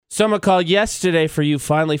So McCall, yesterday for you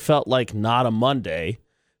finally felt like not a Monday.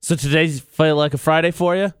 So today's feel like a Friday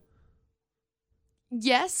for you?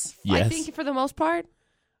 Yes. I think for the most part.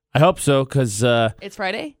 I hope so, because it's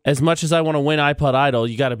Friday. As much as I want to win iPod Idol,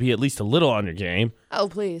 you got to be at least a little on your game. Oh,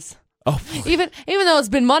 please. Oh, even though it's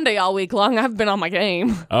been Monday all week long, I've been on my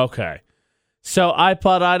game. Okay. So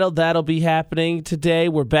iPod Idol, that'll be happening today.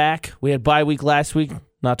 We're back. We had bye week last week.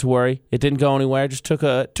 Not to worry. It didn't go anywhere. Just took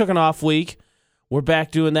an off week. We're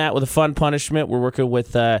back doing that with a fun punishment. We're working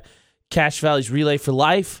with Cache Valley's Relay for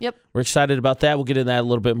Life. Yep. We're excited about that. We'll get into that a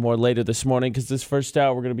little bit more later this morning because this first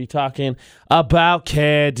hour we're going to be talking about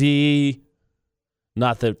candy.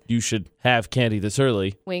 Not that you should have candy this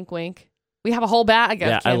early. Wink, wink. We have a whole bag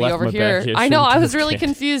of candy over here. Here. I know. I was really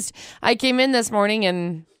confused. I came in this morning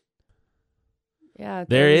and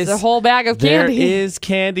there's a whole bag of candy. There is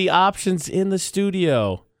candy options in the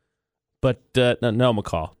studio. But no,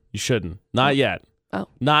 McCall. You shouldn't. Not yet. Oh.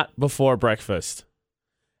 Not before breakfast.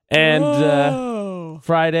 And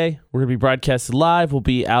Friday, we're going to be broadcasted live. We'll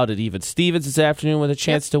be out at Even Stevens this afternoon with a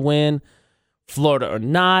chance to win. Florida or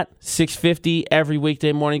not, 6:50 every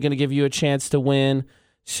weekday morning, going to give you a chance to win.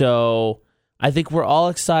 So I think we're all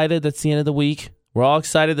excited. That's the end of the week. We're all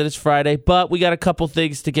excited that it's Friday, but we got a couple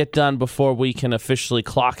things to get done before we can officially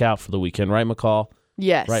clock out for the weekend. Right, McCall?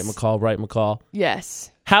 Yes. Right, McCall? Right, McCall?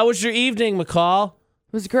 Yes. How was your evening, McCall?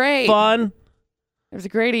 It was great. Fun? It was a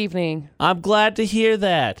great evening. I'm glad to hear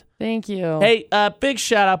that. Thank you. Hey, big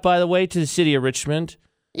shout out, by the way, to the city of Richmond.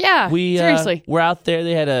 Yeah, seriously. We're out there.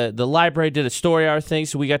 They had the library did a story hour thing,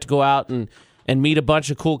 so we got to go out and meet a bunch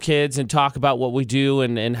of cool kids and talk about what we do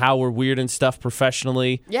and how we're weird and stuff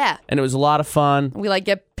professionally. Yeah. And it was a lot of fun. We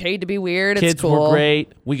get paid to be weird. Kids it's cool. were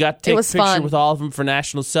great. We got to take a picture fun. with all of them for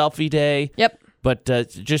National Selfie Day. Yep. But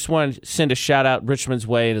just want to send a shout out Richmond's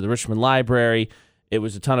way to the Richmond Library. It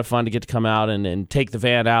was a ton of fun to get to come out and take the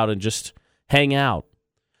van out and just hang out.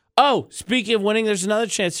 Oh, speaking of winning, there's another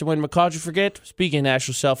chance to win. McCall, did you forget? Speaking of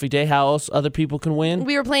National Selfie Day, how else other people can win?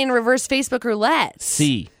 We were playing reverse Facebook roulette.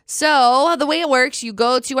 See. So the way it works, you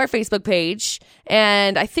go to our Facebook page,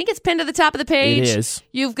 and I think it's pinned to the top of the page. It is.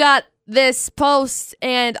 You've got this post,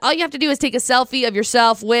 and all you have to do is take a selfie of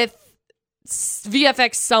yourself with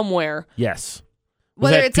VFX somewhere. Yes.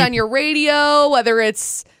 Whether it's on your radio, whether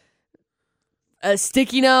it's a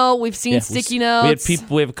sticky note. We've seen sticky notes.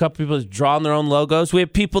 We have a couple people that's drawn their own logos. We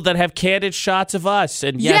have people that have candid shots of us.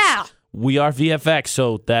 And yes, we are VFX,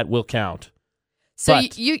 so that will count. So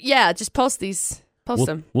just post these. Post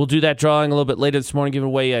them. We'll do that drawing a little bit later this morning, giving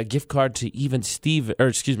away a gift card to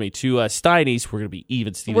to Steiny's. We're going to be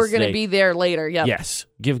Even Stevens. We're going to be there later. Yep. Yes.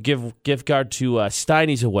 Give gift card to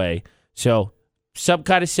Steiny's away. So some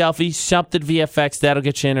kind of selfie, something VFX, that'll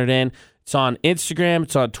get you entered in. It's on Instagram,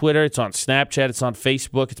 it's on Twitter, it's on Snapchat, it's on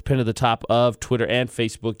Facebook. It's pinned to the top of Twitter and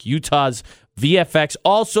Facebook. Utah's VFX,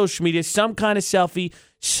 all social media, some kind of selfie,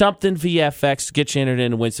 something VFX, get you entered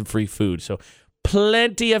in and win some free food. So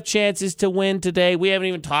plenty of chances to win today. We haven't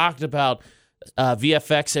even talked about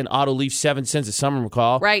VFX and Auto Leaf 7 cents a summer,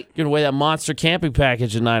 McCall. Right. Giving away that monster camping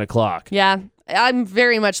package at 9 o'clock. Yeah. I'm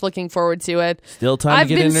very much looking forward to it. Still time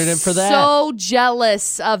to get entered in for that. I'm so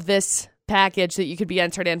jealous of this package that you could be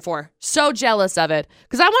entered in for. So jealous of it.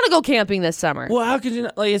 Because I want to go camping this summer. Well, how could you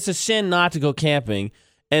not? It's a sin not to go camping.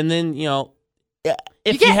 And then,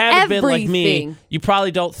 if you haven't been like me, you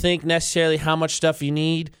probably don't think necessarily how much stuff you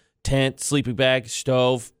need. Tent, sleeping bag,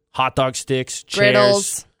 stove, hot dog sticks, chairs.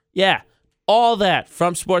 Griddles. Yeah. All that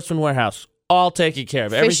from Sportsman Warehouse. All taken care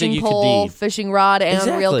of. Everything you could need. Fishing rod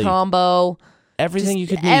and reel combo. Everything you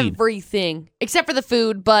could need. Everything. Except for the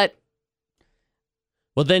food, but...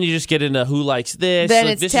 Well, then you just get into who likes this. Then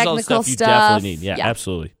it's this technical is all the stuff you definitely need. Yeah,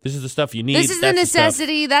 absolutely. This is the stuff you need. This is a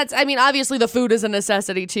necessity. Obviously the food is a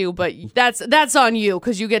necessity too, but that's on you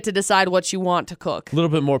because you get to decide what you want to cook. A little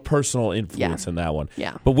bit more personal influence in that one.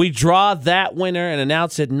 Yeah. But we draw that winner and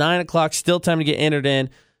announce it 9 o'clock. Still time to get entered in.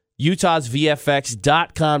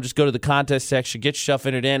 UtahsVFX.com. Just go to the contest section, get yourself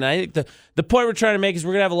entered in. And I think the point we're trying to make is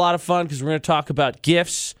we're going to have a lot of fun because we're going to talk about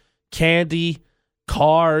gifts, candy,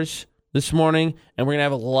 cars this morning, and we're going to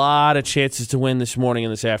have a lot of chances to win this morning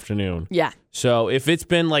and this afternoon. Yeah. So if it's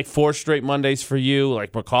been like 4 straight Mondays for you,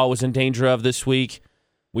 like McCall was in danger of this week,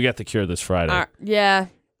 we got the cure this Friday. Yeah.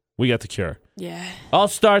 We got the cure. Yeah. All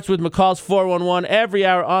starts with McCall's 411 every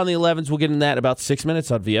hour on the 11s. We'll get in that in about 6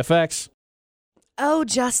 minutes on VFX. Oh,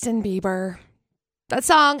 Justin Bieber. That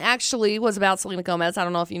song actually was about Selena Gomez. I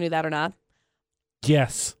don't know if you knew that or not.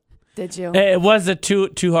 Yes. Did you? It wasn't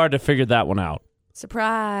too hard to figure that one out.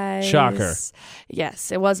 Surprise. Shocker.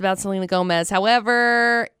 Yes, it was about Selena Gomez.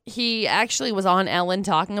 However, he actually was on Ellen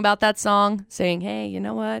talking about that song, saying, hey, you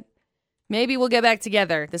know what? Maybe we'll get back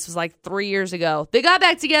together. This was like 3 years ago. They got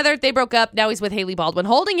back together. They broke up. Now he's with Haley Baldwin,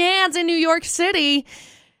 holding hands in New York City.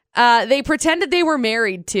 They pretended they were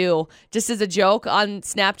married, too, just as a joke on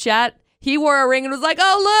Snapchat. He wore a ring and was like,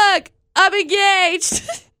 oh, look, I'm engaged.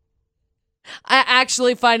 I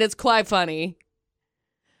actually find it's quite funny.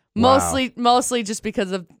 Wow. Mostly just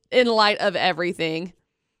because of, in light of everything.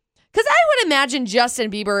 Because I would imagine Justin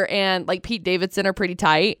Bieber and like Pete Davidson are pretty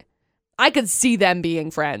tight. I could see them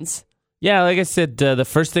being friends. Yeah, like I said, the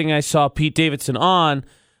first thing I saw Pete Davidson on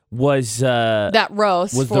was that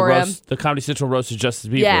roast was for him. The Comedy Central roast of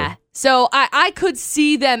Justin Bieber. Yeah, so I could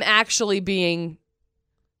see them actually being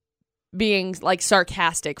like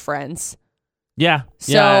sarcastic friends. Yeah,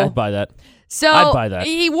 So- yeah, I'd buy that. So I'd buy that.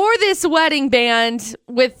 He wore this wedding band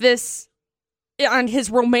with this on his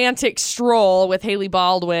romantic stroll with Haley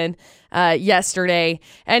Baldwin yesterday.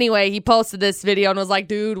 Anyway, he posted this video and was like,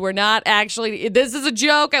 dude, we're not actually, this is a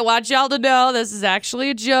joke. I want y'all to know this is actually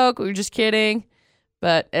a joke. We were just kidding.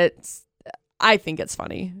 But I think it's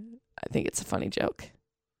funny. I think it's a funny joke.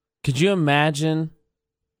 Could you imagine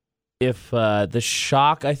if the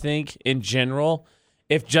shock, I think, in general,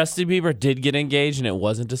 if Justin Bieber did get engaged and it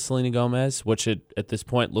wasn't to Selena Gomez, which it at this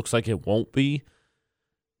point looks like it won't be,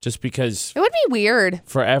 just because It would be weird.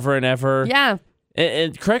 forever and ever. Yeah.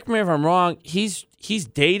 And correct me if I'm wrong, he's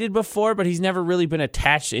dated before, but he's never really been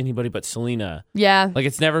attached to anybody but Selena. Yeah. Like,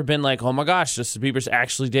 it's never been like, oh my gosh, Justin Bieber's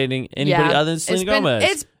actually dating anybody Yeah. other than Selena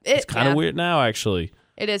Gomez. It's kind of yeah. weird now, actually.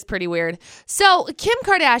 It is pretty weird. So, Kim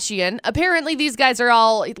Kardashian, apparently these guys are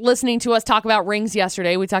all listening to us talk about rings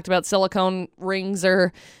yesterday. We talked about silicone rings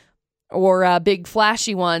or big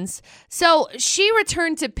flashy ones. So, she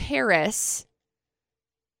returned to Paris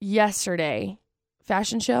yesterday.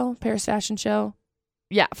 Paris fashion show.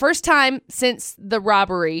 Yeah, first time since the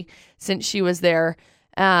robbery, since she was there.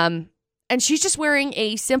 And she's just wearing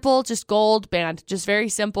a simple, just gold band, just very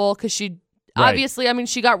simple, because she obviously, I mean,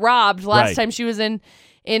 she got robbed last time she was in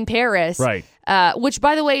Paris. Right. Which,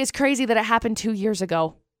 by the way, is crazy that it happened 2 years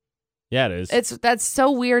ago. Yeah, it is. That's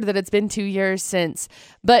so weird that it's been 2 years since.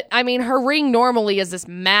 But, I mean, her ring normally is this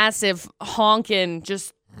massive honking,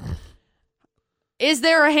 just... Is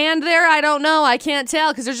there a hand there? I don't know. I can't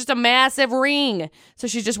tell because there's just a massive ring. So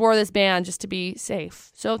she just wore this band just to be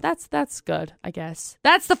safe. So that's good, I guess.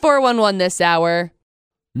 That's the 411 this hour.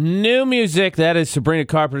 New music, that is Sabrina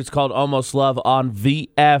Carpenter's called Almost Love on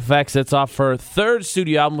VFX. That's off her third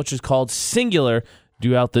studio album, which is called Singular,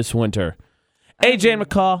 due out this winter. AJ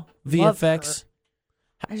McCall, VFX.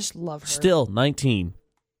 I just love her. Still 19.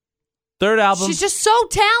 Third album. She's just so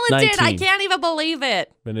talented. 19. I can't even believe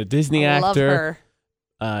it. Been a Disney I actor. love her.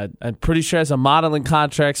 I'm pretty sure has a modeling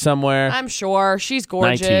contract somewhere. I'm sure. She's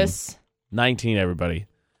gorgeous. 19, everybody.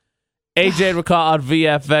 AJ McCall on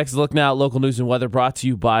VFX. Look now at local news and weather brought to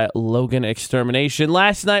you by Logan Extermination.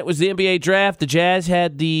 Last night was the NBA draft. The Jazz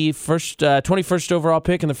had the 21st overall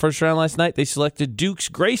pick in the first round last night. They selected Duke's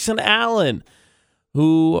Grayson Allen,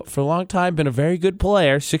 who for a long time been a very good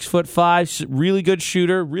player, 6'5", really good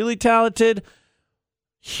shooter, really talented.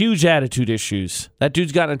 Huge attitude issues. That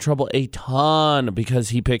dude's gotten in trouble a ton because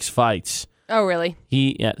he picks fights. Oh, really?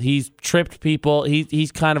 He's tripped people.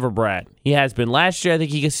 He's kind of a brat. He has been. Last year, I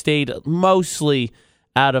think he stayed mostly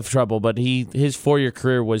out of trouble, but his 4-year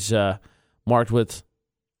career was marked with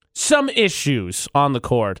some issues on the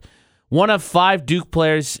court. One of 5 Duke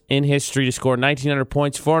players in history to score 1,900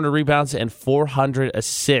 points, 400 rebounds, and 400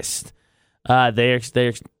 assists.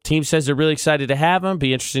 Their team says they're really excited to have him.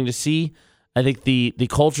 Be interesting to see. I think the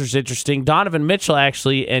culture's interesting. Donovan Mitchell,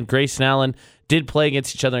 actually, and Grayson Allen did play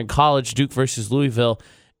against each other in college, Duke versus Louisville,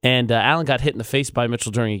 and Allen got hit in the face by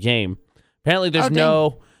Mitchell during a game. Apparently, there's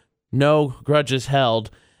no grudges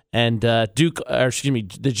held, and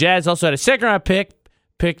the Jazz also had a second-round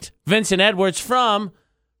picked Vincent Edwards from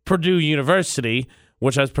Purdue University,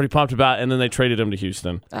 which I was pretty pumped about, and then they traded him to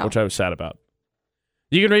Houston, which I was sad about.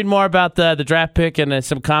 You can read more about the draft pick and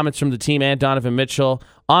some comments from the team and Donovan Mitchell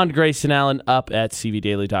on Grayson Allen up at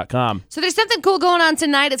cvdaily.com. So there's something cool going on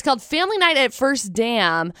tonight. It's called Family Night at First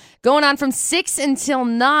Dam, going on from 6 until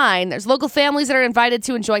 9. There's local families that are invited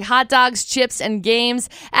to enjoy hot dogs, chips, and games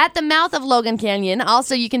at the mouth of Logan Canyon.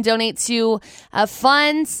 Also, you can donate to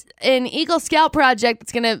funds an Eagle Scout project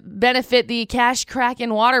that's going to benefit the Cash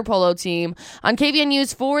Kraken water polo team. On KVN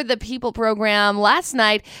News For the People program last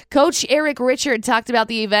night, Coach Eric Richard talked about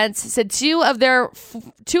the events. Said two of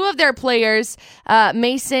their players,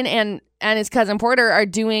 Mason and and his cousin Porter are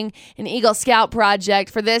doing an Eagle Scout project.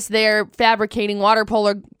 For this, they're fabricating water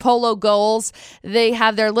polo goals. They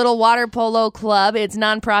have their little water polo club. It's a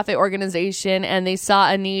nonprofit organization, and they saw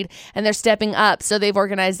a need, and they're stepping up. So they've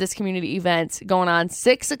organized this community event going on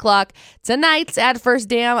 6 o'clock tonight at First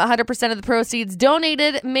Dam. 100% of the proceeds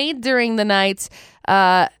donated, made during the night,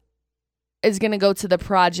 is going to go to the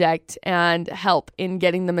project and help in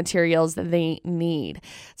getting the materials that they need.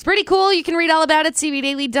 It's pretty cool. You can read all about it at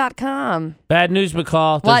cbdaily.com. Bad news,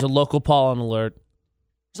 McCall. There's What? a local pollen alert.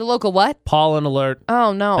 There's a local what? Pollen alert.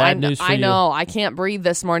 Oh, no. Bad news for I know. I can't breathe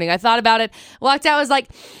this morning. I thought about it. Walked out. I was like,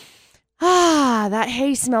 that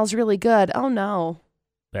hay smells really good. Oh, no.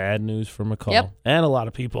 Bad news for McCall. Yep. And a lot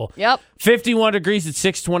of people. Yep. 51 degrees at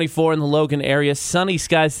 624 in the Logan area. Sunny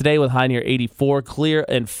skies today with high near 84. Clear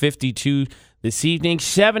and 52 this evening.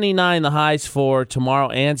 79 the highs for tomorrow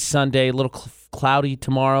and Sunday. A little cloudy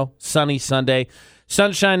tomorrow. Sunny Sunday.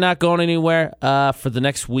 Sunshine not going anywhere for the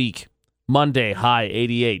next week. Monday, high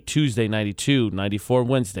 88. Tuesday, 92. 94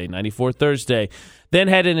 Wednesday. 94 Thursday. Then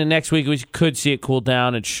head into next week, we could see it cool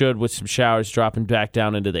down. It should, with some showers dropping back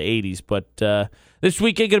down into the 80s. But this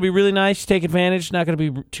weekend going to be really nice. Take advantage. Not going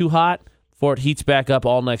to be too hot before it heats back up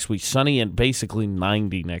all next week. Sunny and basically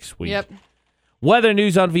 90 next week. Yep. Weather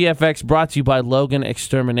news on VFX brought to you by Logan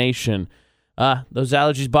Extermination. Those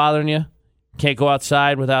allergies bothering you? Can't go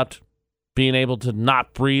outside without being able to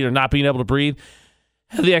not breathe or not being able to breathe?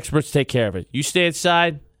 Have the experts take care of it. You stay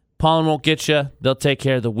inside, pollen won't get you. They'll take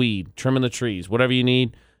care of the weed, trimming the trees, whatever you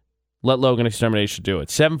need. Let Logan Extermination do it.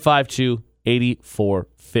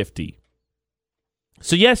 752-8450.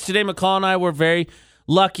 So yesterday, McCall and I were very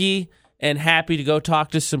lucky and happy to go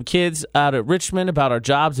talk to some kids out at Richmond about our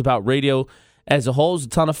jobs, about radio as a whole. It was a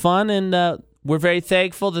ton of fun, and we're very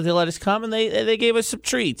thankful that they let us come, and they gave us some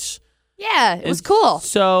treats. Yeah, it was cool.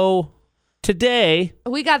 So today,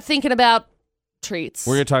 We got thinking about treats.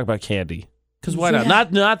 we're going to talk about candy. Because why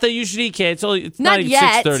not? Not that you should eat candy. It's Not not even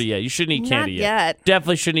yet. 6:30 yet. You shouldn't eat candy Not yet.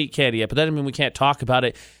 Definitely shouldn't eat candy yet. But that doesn't mean we can't talk about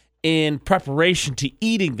it in preparation to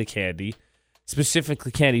eating the candy,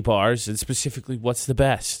 specifically candy bars, and specifically what's the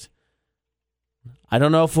best. I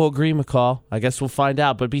don't know if we'll agree, McCall. I guess we'll find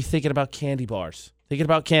out. But be thinking about candy bars. Thinking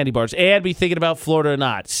about candy bars. And be thinking about Florida or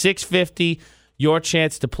not. 650, your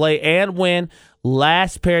chance to play and win.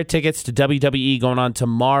 Last pair of tickets to WWE going on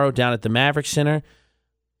tomorrow down at the Maverick Center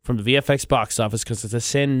from the VFX box office, because it's a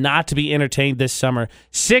sin not to be entertained this summer.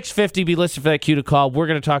 650, be listed for that cue to call. We're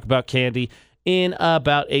going to talk about candy in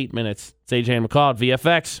about 8 minutes. It's AJ McCall at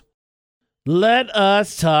VFX. Let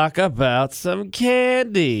us talk about some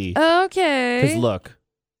candy. Okay. Because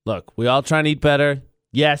look, we all try to eat better.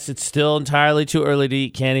 Yes, it's still entirely too early to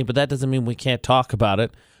eat candy, but that doesn't mean we can't talk about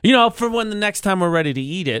it. You know, for when the next time we're ready to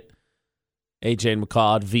eat it. AJ and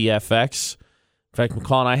McCall at VFX. In fact,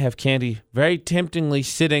 McCall and I have candy very temptingly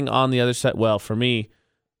sitting on the other side. Well, for me,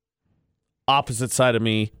 opposite side of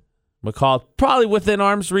me. McCall, probably within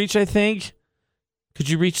arm's reach, I think. Could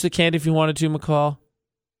you reach the candy if you wanted to, McCall?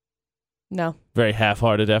 No. Very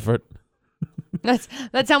half-hearted effort. That's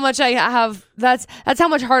how much I have. That's how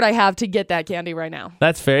much heart I have to get that candy right now.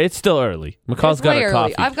 That's fair. It's still early. McCall's It's got way a early.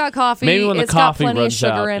 coffee. I've got coffee. Maybe when the it's coffee got plenty of runs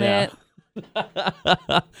sugar out, in yeah.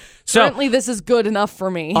 it. So, Apparently, this is good enough for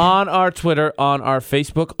me. on our Twitter, on our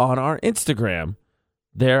Facebook, on our Instagram,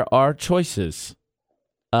 there are choices.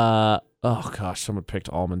 Oh gosh, someone picked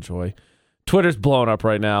Almond Joy. Twitter's blowing up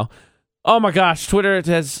right now. Oh my gosh, Twitter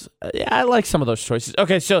has. Yeah, I like some of those choices.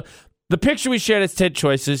 Okay, so the picture we shared is 10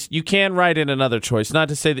 choices. You can write in another choice. Not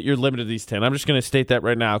to say that you're limited to these 10. I'm just going to state that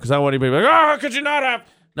right now because I don't want anybody to be like, oh, could you not have?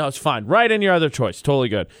 No, it's fine. Write in your other choice. Totally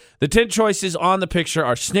good. The 10 choices on the picture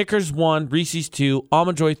are Snickers 1, Reese's 2,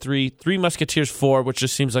 Almond Joy 3, Three Musketeers 4, which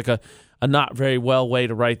just seems like a not very well way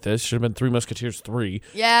to write this. Should have been Three Musketeers 3.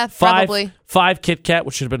 Yeah, 5, probably. 5 Kit Kat,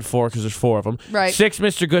 which should have been 4 because there's 4 of them. Right. 6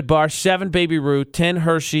 Mr. Goodbar, 7 Baby Ruth, 10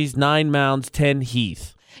 Hershey's, 9 Mounds, 10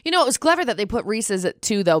 Heath. You know, it was clever that they put Reese's at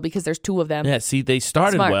 2, though, because there's 2 of them. Yeah, see, they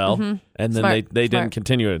started Smart. well, Mhm. and then Smart. they didn't Smart.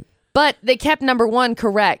 continue it. But they kept number 1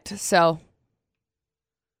 correct, so.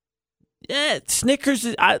 Yeah,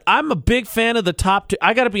 Snickers, I'm a big fan of the top 2.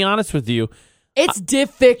 I got to be honest with you. It's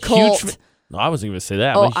difficult. No, I wasn't going to say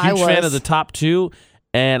that. Oh, I'm a huge I fan was. of the top 2,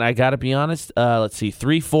 and I got to be honest. Let's see,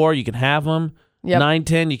 3, 4, you can have them. Yep. 9,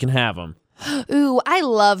 10, you can have them. Ooh, I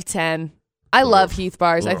love 10. I love Heath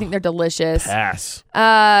bars. I Ugh. think they're delicious. Pass.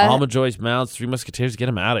 Uh, Almond Joy's Mounds, Three Musketeers, get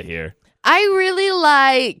them out of here. I really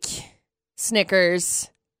like Snickers.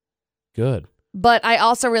 Good. But I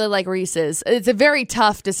also really like Reese's. It's a very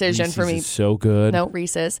tough decision for me. Reese's is so good. No,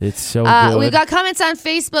 Reese's. It's so good. We've got comments on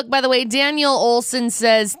Facebook, by the way. Daniel Olson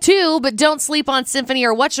says, 2, but don't sleep on Symphony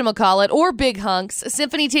or whatchamacallit or Big Hunks.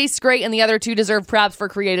 Symphony tastes great, and the other 2 deserve props for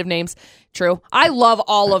creative names. True. I love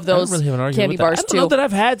all of those candy bars, too. I don't know that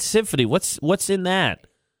I've had Symphony. What's in that?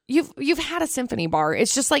 You've had a Symphony bar.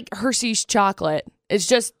 It's just like Hershey's chocolate. It's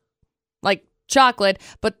just like chocolate,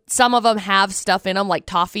 but some of them have stuff in them, like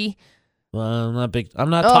toffee. Well, I'm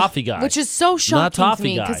not a toffee guy. Which is so shocking to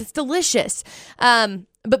me guy. because it's delicious.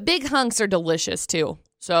 But Big Hunks are delicious too.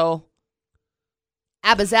 So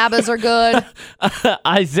Abba Zabbas are good.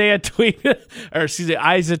 Isaiah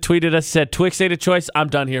tweeted us, said Twix ain't a choice. I'm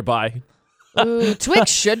done here. Bye. Ooh, Twix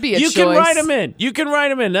should be a choice. You can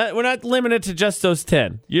write them in. We're not limited to just those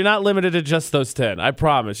 10. You're not limited to just those 10. I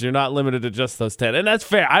promise. You're not limited to just those 10. And that's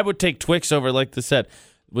fair. I would take Twix over, like they said.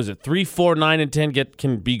 Was it 3, 4, 9, and 10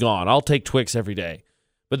 can be gone? I'll take Twix every day.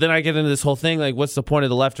 But then I get into this whole thing, like, what's the point of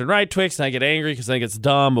the left and right Twix? And I get angry because I think it's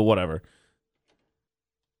dumb, but whatever.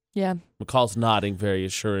 Yeah. McCall's nodding very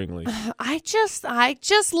assuringly. I just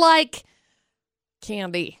like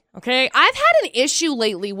candy. Okay. I've had an issue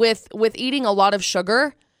lately with eating a lot of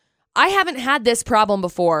sugar. I haven't had this problem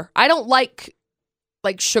before. I don't like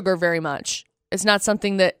sugar very much. It's not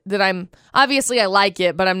something that I'm, obviously I like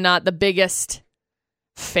it, but I'm not the biggest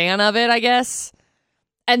fan of it, I guess.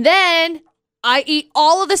 And then I eat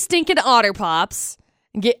all of the stinking Otter Pops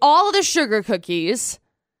and get all of the sugar cookies.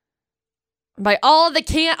 Buy all of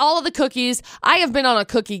the cookies. I have been on a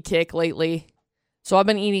cookie kick lately. So I've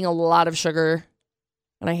been eating a lot of sugar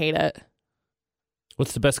and I hate it.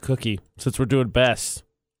 What's the best cookie since we're doing best?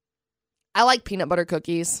 I like peanut butter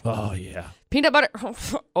cookies. Oh, yeah. Peanut butter.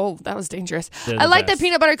 Oh, that was dangerous. I like the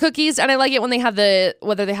peanut butter cookies, and I like it when they have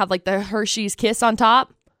whether they have like the Hershey's Kiss on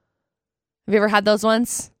top. Have you ever had those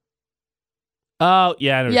ones? Oh,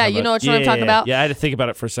 yeah. I know yeah, you know what I'm talking about? Yeah, I had to think about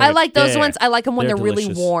it for a second. I like those ones. I like them when they're really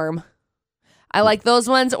delicious. warm. I like those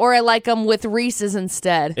ones, or I like them with Reese's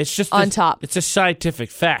instead. It's just on top. It's a scientific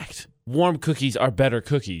fact. Warm cookies are better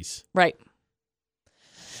cookies. Right.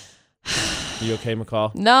 Are you okay,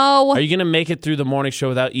 McCall? No. Are you going to make it through the morning show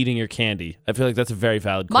without eating your candy? I feel like that's a very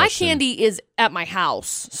valid question. My candy is at my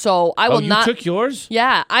house, so I will not. You took yours?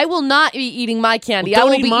 Yeah, I will not be eating my candy. Well, I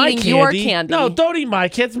will be eating your candy. No, don't eat my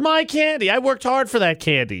candy. It's my candy. I worked hard for that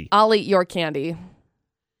candy. I'll eat your candy.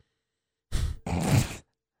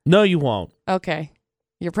 No, you won't. Okay.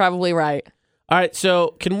 You're probably right. All right,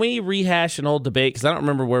 so can we rehash an old debate? Because I don't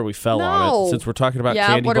remember where we fell on it since we're talking about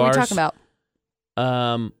candy bars. Yeah, what are we talking about?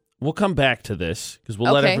 We'll come back to this because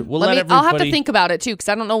we'll let everybody. I'll have to think about it too because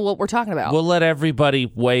I don't know what we're talking about. We'll let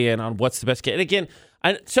everybody weigh in on what's the best candy. And again,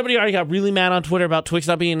 somebody already got really mad on Twitter about Twix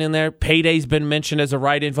not being in there. Payday's been mentioned as a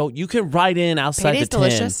write-in vote. You can write in outside Payday's the 10.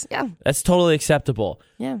 delicious. Yeah, that's totally acceptable.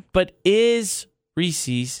 Yeah, but is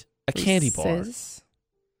Reese's a candy bar?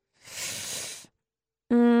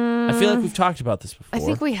 I feel like we've talked about this before. I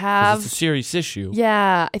think we have. It's a serious issue.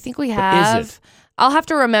 Yeah, I think we have. But is it? I'll have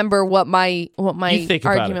to remember what my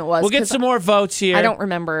argument was. We'll get some more votes here. I don't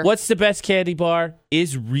remember. What's the best candy bar?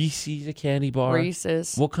 Is Reese's a candy bar?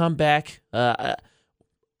 Reese's. We'll come back. I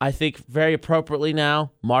think very appropriately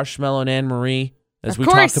now, Marshmallow and Anne Marie as we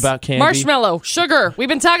talk about candy. Marshmallow, sugar. We've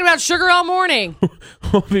been talking about sugar all morning.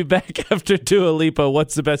 We'll be back after Dua Lipa.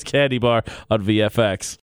 What's the best candy bar on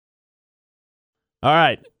VFX? All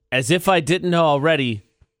right. As if I didn't know already,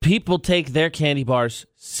 people take their candy bars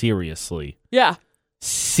seriously. Yeah.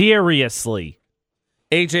 Seriously.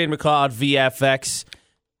 AJ McCall on VFX.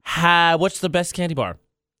 What's the best candy bar?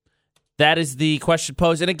 That is the question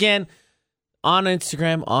posed. And again, on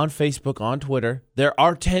Instagram, on Facebook, on Twitter, there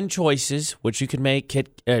are 10 choices which you can make.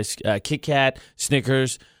 Kit Kat,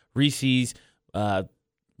 Snickers, Reese's,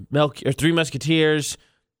 Three Musketeers,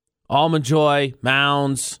 Almond Joy,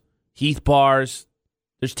 Mounds, Heath Bars.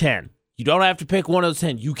 There's 10. You don't have to pick one of those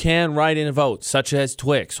 10. You can write in a vote, such as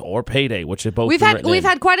Twix or Payday, which have both we've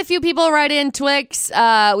had quite a few people write in Twix.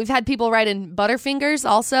 We've had people write in Butterfingers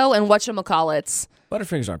also, and whatchamacallits.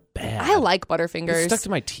 Butterfingers aren't bad. I like Butterfingers. It's stuck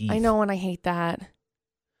to my teeth. I know, and I hate that.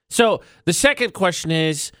 So the second question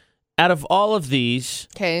is, out of all of these,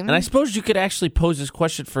 okay, and I suppose you could actually pose this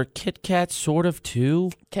question for Kit Kat sort of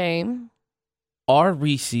too. Okay. Are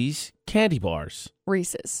Reese's candy bars?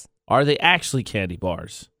 Reese's. Are they actually candy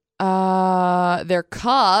bars? They're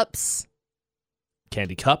cups.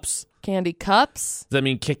 Candy cups? Candy cups. Does that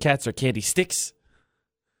mean Kit Kats are candy sticks?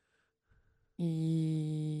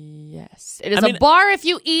 Yes. It is a bar if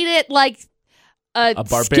you eat it like a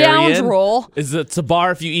barbarian? Scoundrel. It's a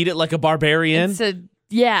bar if you eat it like a barbarian?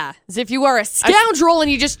 As if you are a scoundrel and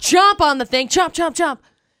you just chomp on the thing. Chomp, chomp, chomp.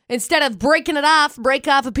 Instead of breaking it off, break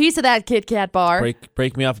off a piece of that Kit Kat bar.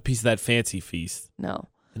 Break me off a piece of that fancy feast. No.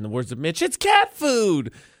 In the words of Mitch, it's cat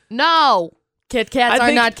food. No. Kit Kats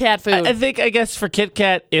are not cat food. I guess for Kit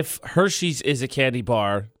Kat, if Hershey's is a candy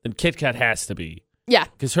bar, then Kit Kat has to be. Yeah.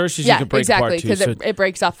 Because Hershey's you can break apart too. Because it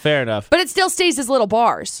breaks off. Fair enough. But it still stays as little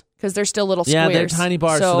bars because they're still little squares. Yeah, they're tiny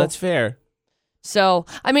bars, so that's fair. So,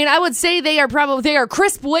 I mean, I would say they are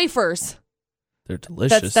crisp wafers. They're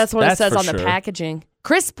delicious. That's what it says on sure. the packaging.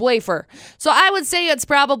 Crisp wafer. So I would say it's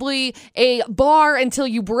probably a bar until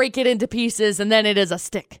you break it into pieces, and then it is a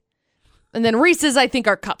stick. And then Reese's, I think,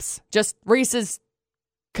 are cups. Just Reese's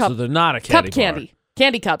cup. So they're not a candy cup candy. bar.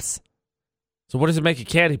 Candy cups. So what does it make a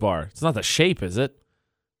candy bar? It's not the shape, is it?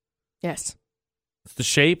 Yes. It's the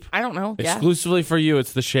shape? I don't know. Exclusively for you,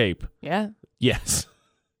 it's the shape. Yeah. Yes.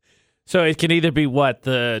 So it can either be what?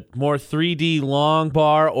 The more 3D long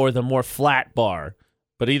bar or the more flat bar.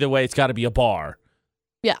 But either way, it's got to be a bar.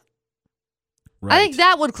 Yeah. Right. I think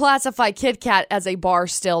that would classify Kit Kat as a bar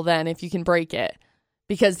still then if you can break it.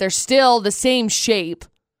 Because they're still the same shape.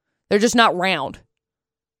 They're just not round.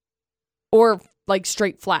 Or like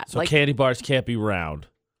straight flat. So candy bars can't be round.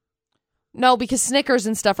 No, because Snickers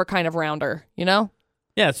and stuff are kind of rounder, you know?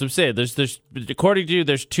 Yeah, that's what I'm saying. There's according to you,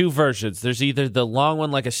 there's two versions. There's either the long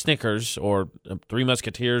one like a Snickers or Three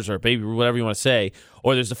Musketeers or Baby, whatever you want to say,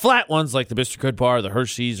 or there's the flat ones like the Mr. Good Bar, the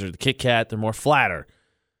Hershey's, or the Kit Kat. They're more flatter.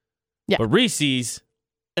 Yeah. But Reese's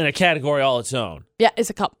in a category all its own. Yeah, it's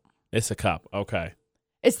a cup. It's a cup. Okay.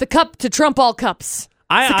 It's the cup to trump all cups.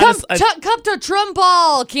 Cup to trump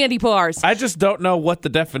all candy bars. I just don't know what the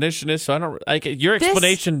definition is, so I don't. Your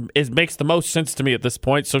explanation makes the most sense to me at this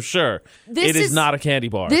point. So sure, it is not a candy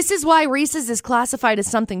bar. This is why Reese's is classified as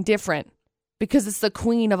something different because it's the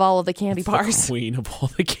queen of all of the candy bars. The queen of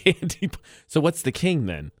all the candy. So what's the king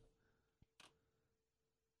then?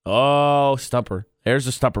 Oh, stumper. There's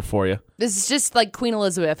a stumper for you. This is just like Queen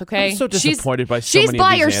Elizabeth. Okay, I'm so disappointed by so many of these She's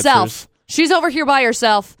by herself. answers. She's over here by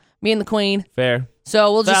herself. Me and the queen. Fair.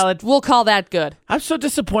 So we'll call that good. I'm so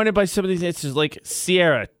disappointed by some of these answers, like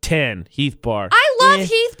Sierra 10, Heath Bar. I love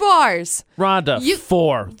Heath bars. Rhonda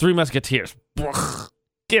 4, Three Musketeers.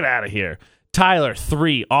 Get out of here. Tyler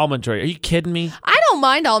 3, Almond Joy. Are you kidding me? I don't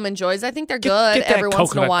mind Almond Joys. I think they're good get that every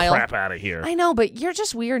once in a while. Crap out of here. I know, but you're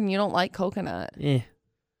just weird and you don't like coconut. Yeah.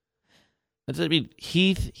 I mean,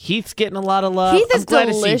 Heath's getting a lot of love. Heath is I'm glad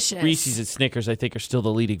delicious. to see Reese's and Snickers, I think, are still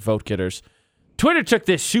the leading vote getters. Twitter took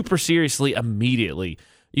this super seriously immediately.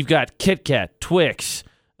 You've got Kit Kat, Twix,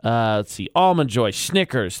 let's see, Almond Joy,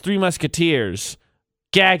 Snickers, Three Musketeers,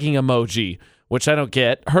 gagging emoji, which I don't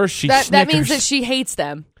get. Hershey, Snickers. That means that she hates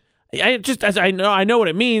them. I know what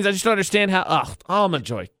it means. I just don't understand how. Almond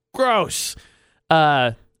Joy, gross.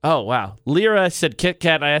 Oh wow. Lyra said Kit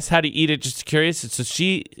Kat. I asked how to eat it. Just curious. So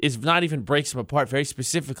she is not even breaks them apart. Very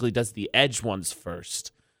specifically, does the edge ones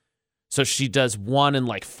first. So she does 1 and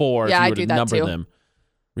like 4 if you were to number too. them.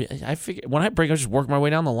 I figure when I break, I just work my way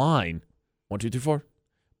down the line. 1, 2, 3, 4.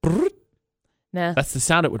 Brrr. Nah. That's the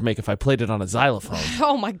sound it would make if I played it on a xylophone.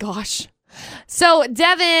 Oh my gosh. So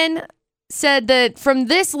Devin said that from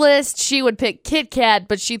this list, she would pick Kit Kat,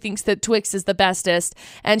 but she thinks that Twix is the bestest.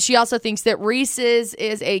 And she also thinks that Reese's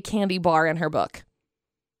is a candy bar in her book.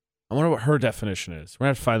 I wonder what her definition is. We're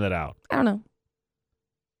going to have to find that out. I don't know.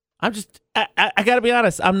 I got to be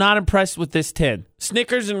honest. I'm not impressed with this 10.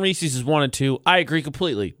 Snickers and Reese's is 1 and 2. I agree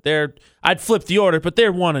completely. I'd flip the order, but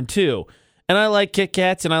they're 1 and 2. And I like Kit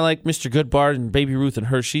Kats and I like Mr. Good Bar and Baby Ruth and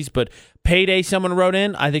Hershey's, but Payday someone wrote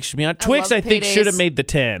in, I think should be on. Twix, I think, should have made the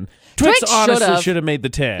 10. Twix honestly should have made the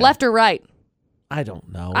 10. Left or right? I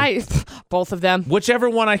don't know. Both of them. Whichever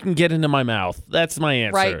one I can get into my mouth. That's my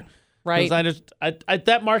answer. Right. I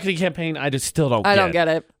that marketing campaign, I just still don't get. I don't get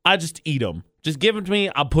it. I just eat them. Just give them to me.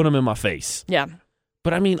 I'll put them in my face. Yeah.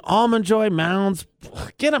 But I mean, Almond Joy, Mounds,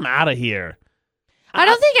 get them out of here. I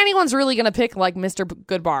don't think anyone's really going to pick like Mr.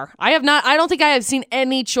 Good Bar. I don't think I have seen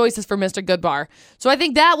any choices for Mr. Good Bar. So I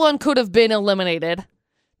think that one could have been eliminated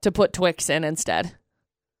to put Twix in instead.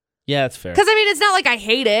 Yeah, that's fair. Because I mean, it's not like I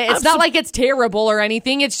hate it. It's not like it's terrible or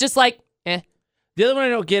anything. It's just like, eh. The other one I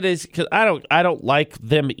don't get is because I don't like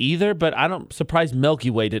them either, but I'm surprised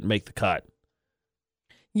Milky Way didn't make the cut.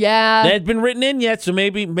 Yeah. They hadn't been written in yet, so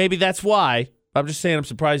maybe that's why. I'm just saying I'm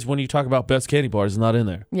surprised when you talk about best candy bars, it's not in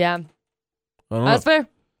there. Yeah. That's fair.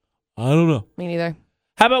 I don't know. Me neither.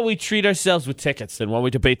 How about we treat ourselves with tickets then while we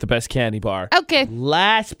debate the best candy bar? Okay.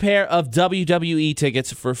 Last pair of WWE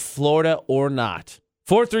tickets for Florida or not.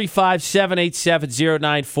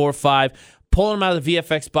 435-787-0945. Pulling them out of the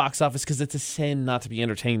VFX box office because it's a sin not to be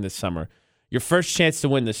entertained this summer. Your first chance to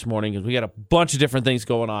win this morning because we got a bunch of different things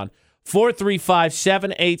going on.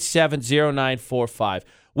 435-787-0945.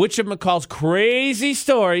 which of McCall's crazy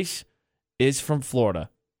stories is from Florida.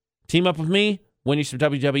 Team up with me, win you some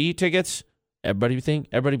WWE tickets.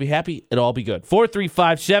 Everybody be happy. It'll all be good.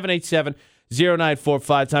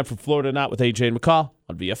 435-787-0945. Time for Florida Not with AJ McCall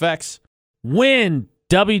on VFX. Win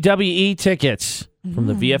WWE tickets from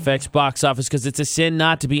the VFX box office because it's a sin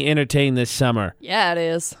not to be entertained this summer. Yeah, it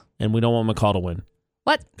is. And we don't want McCall to win.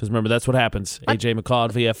 What? Because remember, that's what happens. What? AJ McCall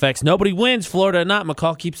at VFX. Nobody wins. Florida Not.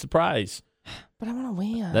 McCall keeps the prize. But I want to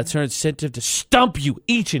win. That's her incentive to stump you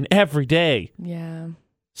each and every day. Yeah.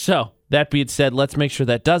 So, that being said, let's make sure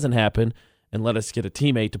that doesn't happen and let us get a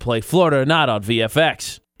teammate to play Florida or Not on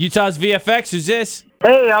VFX. Utah's VFX, who's this?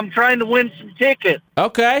 Hey, I'm trying to win some tickets.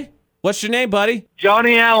 Okay. What's your name, buddy?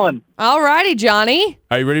 Johnny Allen. All righty, Johnny.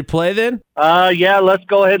 Are you ready to play then? Yeah, let's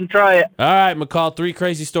go ahead and try it. All right, McCall, 3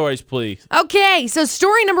 crazy stories, please. Okay, so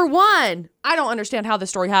story number 1. I don't understand how this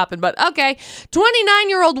story happened, but okay.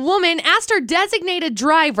 29-year-old woman asked her designated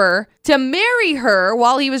driver to marry her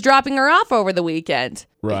while he was dropping her off over the weekend.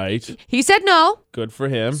 Right. He said no. Good for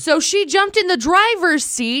him. So she jumped in the driver's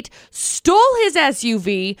seat, stole his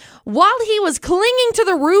SUV while he was clinging to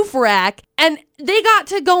the roof rack, and they got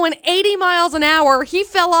to going 80 miles an hour. He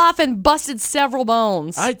fell off and busted several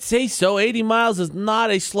bones. I'd say so. 80 miles is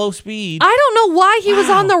not a slow speed. I don't know why he was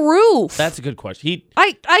on the roof. That's a good question.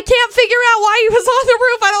 I can't figure out why he was on the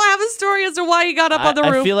roof. I don't have a story as to why he got up on the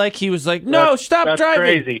roof. I feel like he was like, no, stop that's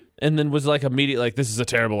driving. Crazy. And then was like immediate, like, this is a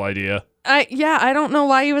terrible idea. I don't know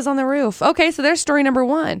why he was on the roof. Okay, so there's story number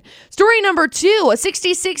 1. Story number 2, a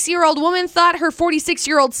 66-year-old woman thought her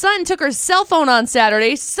 46-year-old son took her cell phone on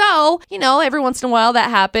Saturday. So, every once in a while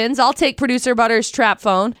that happens. I'll take producer Butter's trap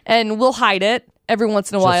phone and we'll hide it every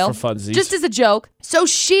once in a while. Just for funsies. Just as a joke. So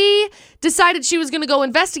she decided she was going to go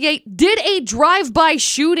investigate, did a drive-by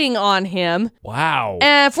shooting on him. Wow.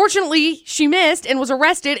 Fortunately, she missed and was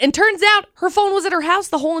arrested, and turns out her phone was at her house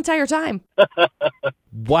the whole entire time.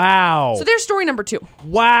 Wow. So there's story number 2.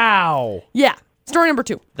 Wow. Yeah, story number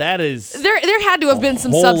 2. That is There had to have been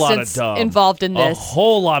some whole lot of substance dumb. involved in a this.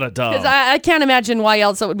 whole lot of dumb. Because I can't imagine why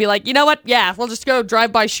else it would be like, you know what? Yeah, we'll just go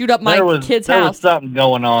drive by, shoot up my kid's there house. was something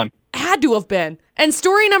going on. Had to have been. And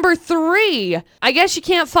story number 3, I guess you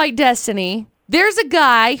can't fight destiny. There's a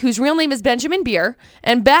guy whose real name is Benjamin Beer,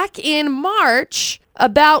 and back in March,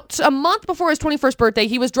 about a month before his 21st birthday,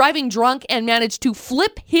 he was driving drunk and managed to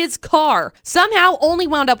flip his car. Somehow only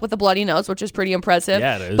wound up with a bloody nose, which is pretty impressive.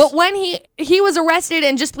 Yeah, it is. But when he was arrested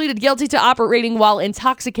and just pleaded guilty to operating while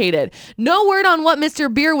intoxicated. No word on what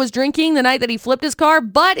Mr. Beer was drinking the night that he flipped his car,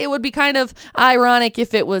 but it would be kind of ironic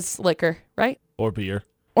if it was liquor, right? Or beer.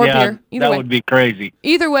 Or yeah, beer. Either that way. would be crazy.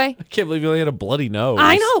 Either way. I can't believe you only had a bloody nose.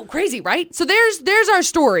 I know, crazy, right? So there's our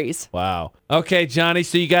stories. Wow. Okay, Johnny,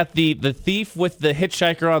 so you got the thief with the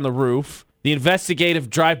hitchhiker on the roof, the investigative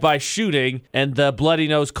drive-by shooting, and the bloody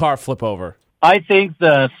nose car flip over. I think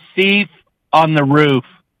the thief on the roof.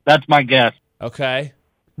 That's my guess. Okay.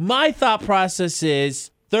 My thought process is,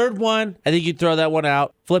 third one, I think you'd throw that one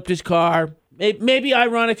out. Flipped his car. Maybe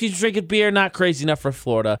ironic, he's drinking beer, not crazy enough for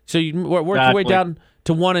Florida. So you work your way down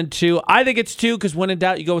to 1 and 2. I think it's 2 because when in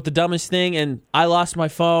doubt, you go with the dumbest thing. And I lost my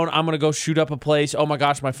phone. I'm going to go shoot up a place. Oh my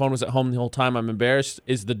gosh, my phone was at home the whole time. I'm embarrassed.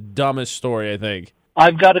 Is the dumbest story, I think.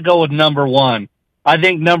 I've got to go with number 1. I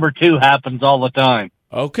think number 2 happens all the time.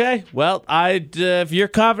 Okay. Well, if you're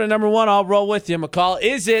confident number 1, I'll roll with you, McCall.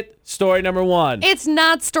 Is it story number 1? It's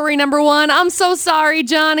not story number 1. I'm so sorry,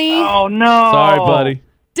 Johnny. Oh, no. Sorry, buddy.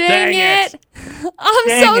 Dang it. I'm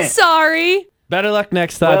Dang so it. sorry. Better luck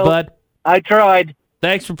next time, bud. I tried.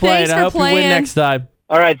 Thanks for playing. Thanks I for hope you win playing. next time.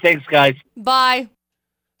 All right, thanks, guys. Bye.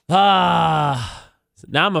 Now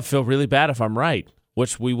I'm going to feel really bad if I'm right,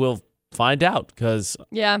 which we will find out because,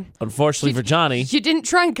 Yeah. unfortunately for Johnny, You didn't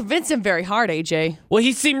try and convince him very hard, AJ. well,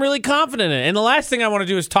 he seemed really confident in it. And the last thing I want to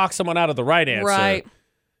do is talk someone out of the right answer. Right.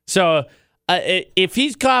 So if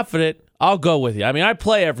he's confident, I'll go with you. I mean, I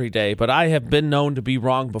play every day, but I have been known to be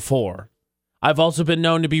wrong before. I've also been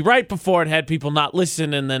known to be right before and had people not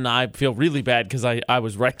listen, and then I feel really bad because I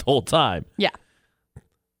was right the whole time. Yeah.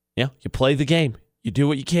 You know, you play the game. You do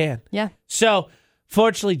what you can. Yeah. So,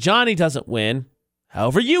 fortunately, Johnny doesn't win.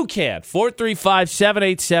 However, you can.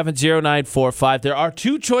 435-787-0945. There are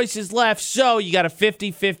 2 choices left, so you got a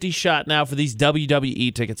 50-50 shot now for these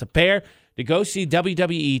WWE tickets. A pair to go see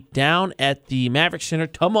WWE down at the Maverick Center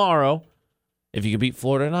tomorrow, if you can beat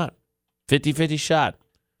Florida or not. 50-50 shot.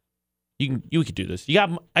 You can do this. You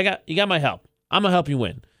got my help. I'm gonna help you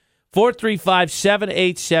win.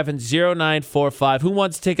 435-787-0945. Who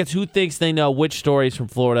wants tickets? Who thinks they know which story is from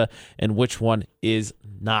Florida and which one is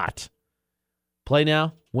not? Play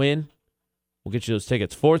now, win, We'll get you those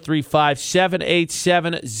tickets.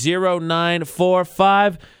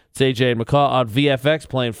 435-787-0945. It's AJ McCall on VFX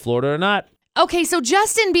playing Florida or Not. Okay, so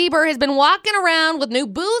Justin Bieber has been walking around with new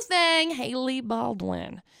boo thing, Hailey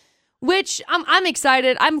Baldwin, which I'm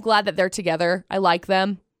excited. I'm glad that they're together. I like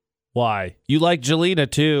them. Why? You like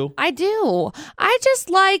Jelena, too. I do. I just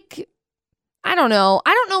like, I don't know.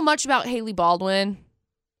 I don't know much about Hailey Baldwin,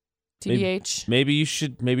 TBH. Maybe you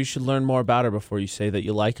should learn more about her before you say that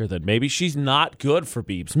you like her then. Maybe she's not good for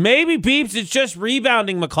Biebs. Maybe Biebs is just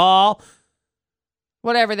rebounding, McCall.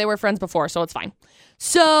 Whatever, they were friends before, so it's fine.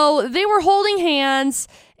 So they were holding hands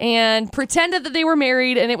and pretended that they were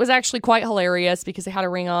married, and it was actually quite hilarious because they had a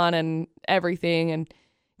ring on and everything, and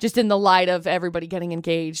just in the light of everybody getting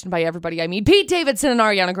engaged. And by everybody, I mean Pete Davidson and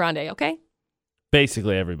Ariana Grande, okay?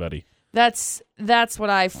 Basically everybody. That's what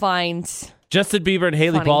I find Justin Bieber and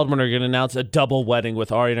Hailey funny. Baldwin are going to announce a double wedding with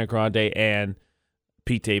Ariana Grande and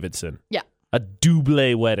Pete Davidson. Yeah. A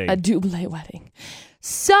double wedding. A double wedding.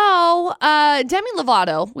 So, Demi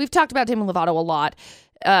Lovato, we've talked about Demi Lovato a lot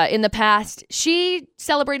in the past. She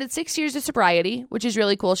celebrated 6 years of sobriety, which is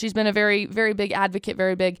really cool. She's been a very, very big advocate,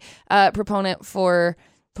 very big proponent for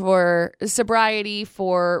sobriety,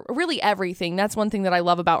 for really everything. That's one thing that I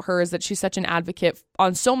love about her, is that she's such an advocate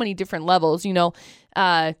on so many different levels, you know,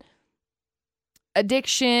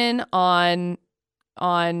 addiction, on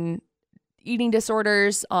eating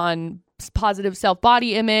disorders, on positive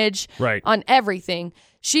self-body image, right, on everything.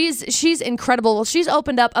 She's incredible. Well, she's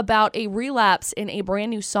opened up about a relapse in a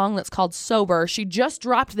brand new song that's called Sober. She just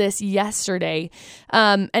dropped this yesterday.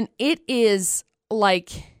 And it is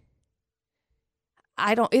like,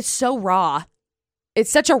 it's so raw.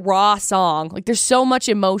 It's such a raw song. Like, there's so much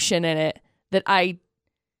emotion in it that I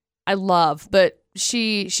love. But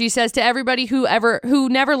she says to everybody who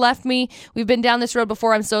never left me, we've been down this road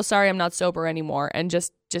before. I'm so sorry I'm not sober anymore. And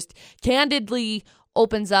just candidly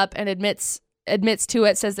opens up and admits to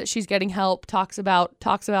it, says that she's getting help, talks about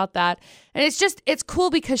that. And it's cool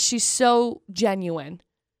because she's so genuine.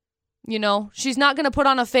 You know, she's not going to put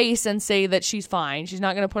on a face and say that she's fine. She's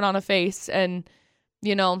not going to put on a face and,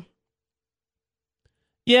 you know.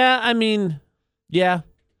 Yeah, I mean, yeah.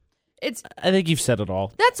 I think you've said it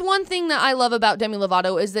all. That's one thing that I love about Demi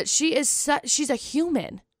Lovato, is that she's a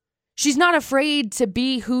human. She's not afraid to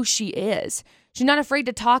be who she is. She's not afraid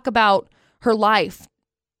to talk about her life.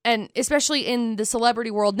 And especially in the celebrity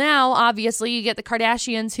world now, obviously, you get the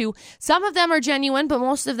Kardashians, who some of them are genuine, but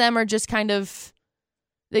most of them are just kind of,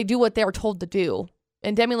 they do what they were told to do.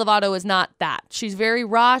 And Demi Lovato is not that. She's very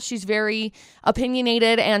raw, she's very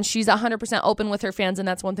opinionated, and she's 100% open with her fans, and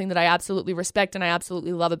that's one thing that I absolutely respect and I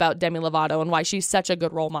absolutely love about Demi Lovato and why she's such a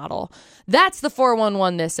good role model. That's the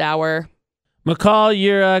 411 this hour. McCall,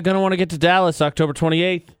 you're going to want to get to Dallas October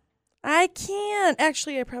 28th. I can't.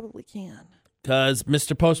 Actually, I probably can. Because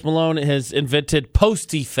Mr. Post Malone has invented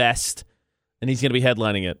Posty Fest, and he's going to be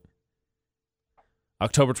headlining it.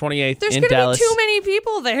 October 28th There's in gonna Dallas. There's going to be too many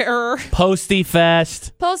people there. Posty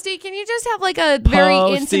Fest. Posty, can you just have like a very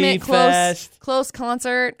intimate, close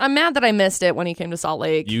concert? I'm mad that I missed it when he came to Salt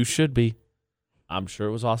Lake. You should be. I'm sure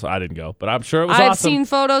it was awesome. I didn't go, but I'm sure it was awesome. I've seen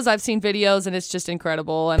photos, I've seen videos, and it's just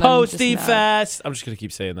incredible. And Posty Fest. I'm just going to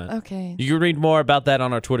keep saying that. Okay. You can read more about that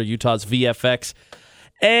on our Twitter, Utah's VFX.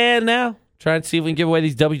 And now, try and see if we can give away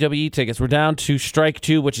these WWE tickets. We're down to strike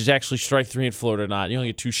 2, which is actually strike 3 in Florida or Not. You only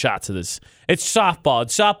get 2 shots of this. It's softball. In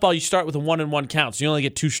softball, you start with a 1-and-1 count, so you only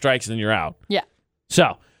get 2 strikes and then you're out. Yeah.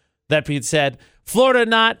 So, that being said, Florida or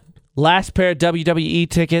Not, last pair of WWE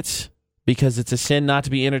tickets, because it's a sin not to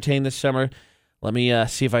be entertained this summer. Let me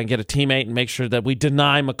see if I can get a teammate and make sure that we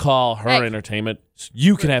deny McCall her entertainment so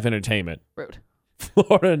you can have entertainment. Rude.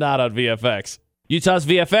 Florida or Not on VFX. Utah's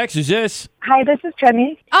VFX, who's this? Hi, this is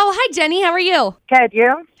Jenny. Oh, hi, Jenny. How are you? Good,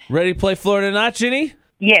 you? Ready to play Florida or Not, Jenny?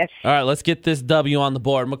 Yes. All right, let's get this W on the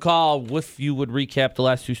board. McCall, if you would recap the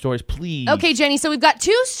last 2 stories, please. Okay, Jenny, so we've got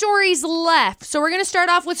 2 stories left. So we're going to start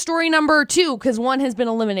off with story number 2 because one has been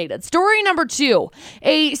eliminated. Story number 2.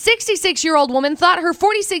 A 66-year-old woman thought her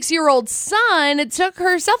 46-year-old son took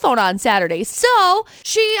her cell phone on Saturday. So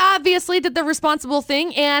she obviously did the responsible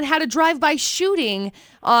thing and had a drive-by shooting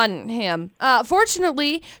on him.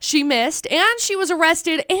 Fortunately, she missed, and she was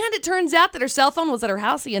arrested, and it turns out that her cell phone was at her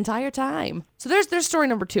house the entire time. So there's story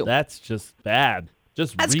number 2. That's just bad.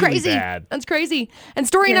 That's really crazy. Bad. That's crazy. And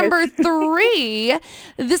story number 3,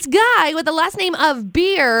 this guy with the last name of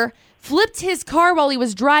Beer flipped his car while he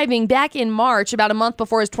was driving back in March, about a month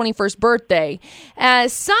before his 21st birthday.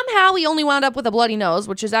 Somehow he only wound up with a bloody nose,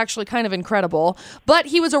 which is actually kind of incredible. But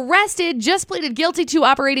he was arrested, just pleaded guilty to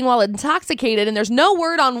operating while intoxicated, and there's no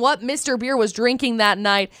word on what Mr. Beer was drinking that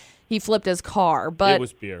night. he flipped his car. But it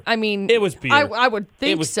was beer. I mean, it was beer. I would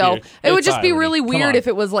think so. Beer. It would It's just be irony. really Come weird on. if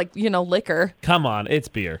it was like, liquor. Come on, it's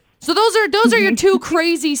beer. So those are your two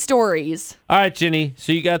crazy stories. All right, Ginny.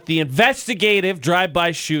 So you got the investigative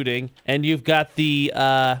drive-by shooting, and you've got the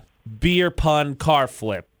beer pun car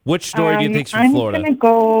flip. Which story do you think's from Florida? I'm going to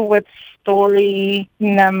go with story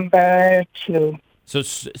number 2.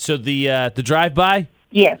 So the drive-by?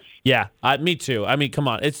 Yes. Yeah, me too. I mean, come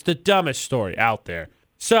on. It's the dumbest story out there.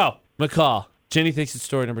 So, McCall, Ginny thinks it's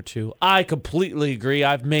story number 2. I completely agree.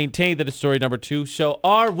 I've maintained that it's story number 2. So,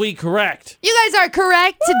 are we correct? You guys are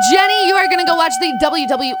correct. Jenny, you are going to go watch the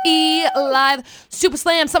WWE Live Super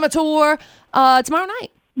Slam Summer Tour tomorrow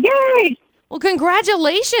night. Yay! Well,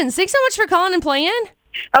 congratulations. Thanks so much for calling and playing.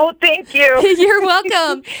 Oh, thank you. You're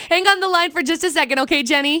welcome. Hang on the line for just a second, okay,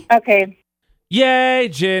 Jenny? Okay. Yay,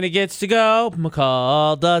 Ginny gets to go.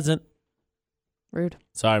 McCall doesn't. Rude.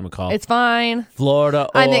 Sorry, McCall. It's fine. Florida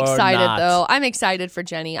or I'm excited, not. though. I'm excited for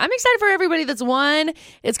Jenny. I'm excited for everybody that's won.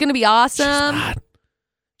 It's going to be awesome.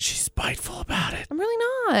 She's spiteful about it. I'm really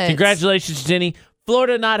not. Congratulations, Ginny.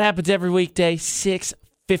 Florida Not happens every weekday,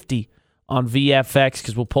 6:50 on VFX,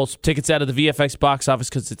 because we'll pull some tickets out of the VFX box office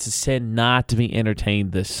because it's a sin not to be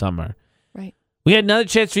entertained this summer. Right. We had another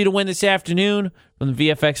chance for you to win this afternoon from the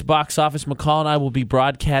VFX box office. McCall and I will be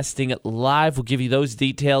broadcasting it live. We'll give you those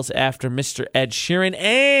details after Mr. Ed Sheeran.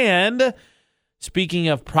 And speaking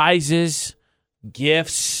of prizes,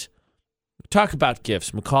 gifts, talk about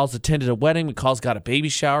gifts. McCall's attended a wedding. McCall's got a baby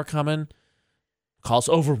shower coming. McCall's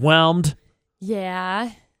overwhelmed.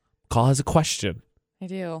 Yeah. McCall has a question. I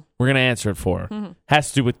do. We're going to answer it for her. Mm-hmm. Has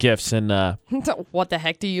to do with gifts and What the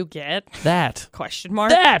heck do you get? that. Question mark.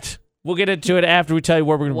 That. We'll get into it after we tell you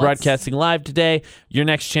where we're going to be What's- broadcasting live today. Your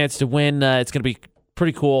next chance to win, it's going to be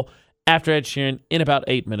pretty cool. After Ed Sheeran, in about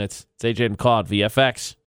 8 minutes, it's AJ McCall at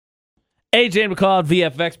VFX. AJ McCall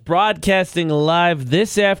at VFX broadcasting live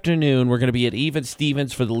this afternoon. We're going to be at Even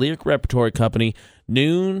Stevens for the Lyric Repertory Company,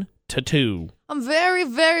 noon to 2. I'm very,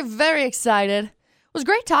 very, very excited. It was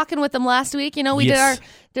great talking with them last week. We Yes.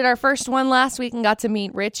 did our first one last week and got to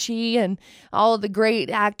meet Richie and all of the great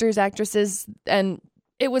actors, actresses, and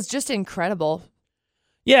it was just incredible.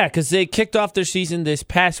 Yeah, because they kicked off their season this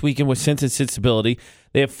past weekend with Sense and Sensibility.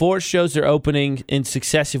 They have 4 shows they're opening in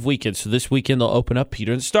successive weekends. So this weekend they'll open up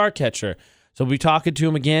Peter and the Starcatcher. So we'll be talking to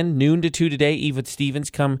him again, noon to 2 today. Even Stevens,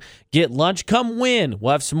 come get lunch. Come win.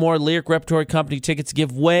 We'll have some more Lyric Repertory Company tickets to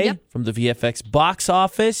give away from the VFX box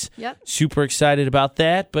office. Yep. Super excited about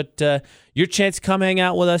that. But your chance to come hang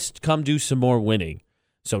out with us, come do some more winning.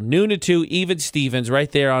 So noon to 2, Even Stevens,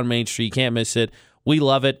 right there on Main Street. You can't miss it. We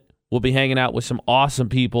love it. We'll be hanging out with some awesome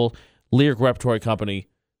people. Lyric Repertory Company.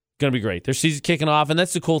 Going to be great. Their season's kicking off, and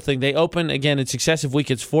that's the cool thing. They open, again, in successive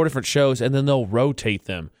weekends, 4 different shows, and then they'll rotate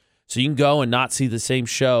them. So you can go and not see the same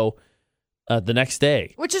show the next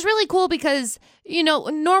day. Which is really cool because,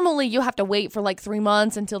 normally you have to wait for like 3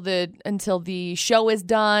 months until the show is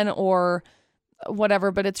done or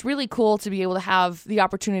whatever, but it's really cool to be able to have the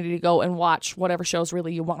opportunity to go and watch whatever shows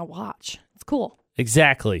really you want to watch. It's cool.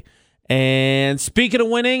 Exactly. And speaking of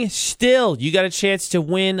winning, still, you got a chance to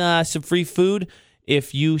win some free food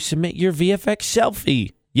if you submit your VFX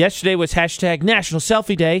selfie. Yesterday was hashtag National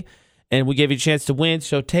Selfie Day, and we gave you a chance to win.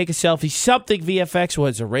 So take a selfie, something VFX,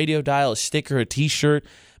 was a radio dial, a sticker, a T-shirt.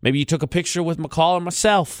 Maybe you took a picture with McCall or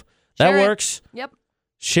myself. That Share it. works. Yep.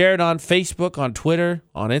 Share it on Facebook, on Twitter,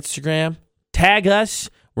 on Instagram. Tag us.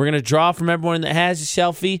 We're going to draw from everyone that has a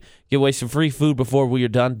selfie, give away some free food before we are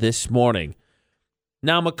done this morning.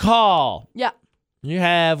 Now, McCall, Yeah. you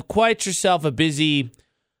have quite yourself a busy,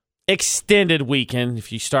 extended weekend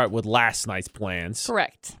if you start with last night's plans.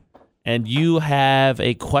 Correct. And you have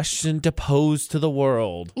a question to pose to the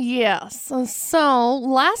world. Yes. So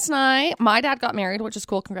last night, my dad got married, which is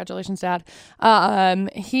cool. Congratulations, Dad.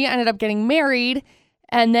 He ended up getting married.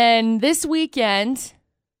 And then this weekend,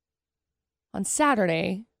 on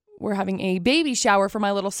Saturday, we're having a baby shower for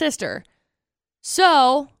my little sister.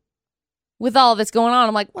 So with all this going on,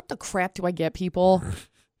 I'm like, what the crap do I get people?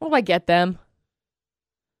 What do I get them?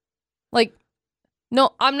 Like, no,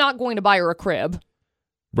 I'm not going to buy her a crib.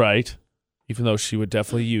 Right. Even though she would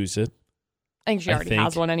definitely use it. I think she already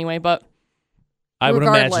has one anyway, but I would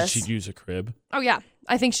imagine regardless. she'd use a crib. Oh yeah,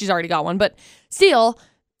 I think she's already got one. But still,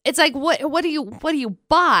 it's like, what do you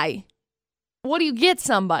buy? What do you get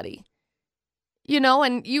somebody?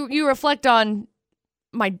 And you reflect on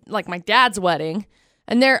my dad's wedding,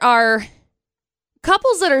 and there are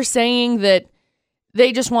couples that are saying that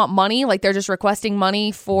they just want money, like they're just requesting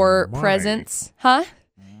money for presents, huh?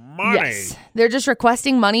 Money. Yes, they're just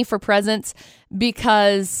requesting money for presents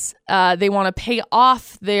because they want to pay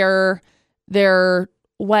off their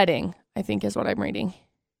wedding, I think is what I'm reading.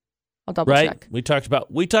 I'll double Right? check. We talked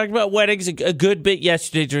about weddings a good bit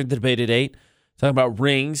yesterday during the debate at 8. Talking about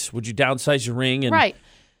rings. Would you downsize your ring and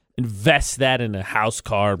invest that in a house,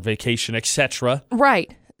 car, vacation, etc.?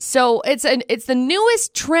 Right. So it's the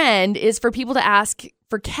newest trend is for people to ask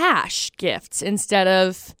for cash gifts instead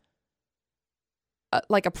of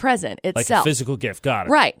like a present itself. Like a physical gift. Got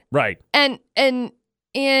it. Right. And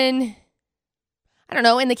in, I don't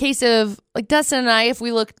know, in the case of like Dustin and I, if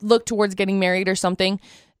we look towards getting married or something,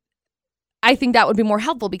 I think that would be more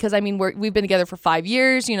helpful because, I mean, we've been together for 5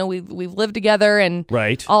 years. You know, we've lived together and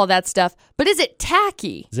all of that stuff. But is it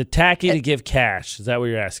tacky? Is it tacky to give cash? Is that what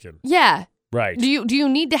you're asking? Yeah. Right. Do you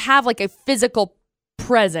need to have like a physical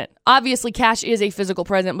present? Obviously, cash is a physical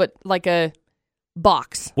present, but like a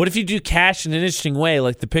box. What if you do cash in an interesting way,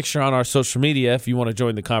 like the picture on our social media, if you want to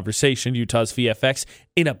join the conversation, Utah's VFX,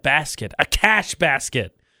 in a basket, a cash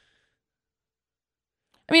basket?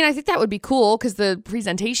 I mean, I think that would be cool because the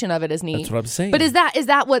presentation of it is neat. That's what I'm saying. But is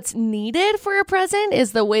that what's needed for a present?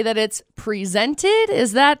 Is the way that it's presented?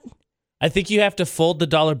 Is that? I think you have to fold the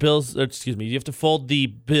dollar bills, you have to fold the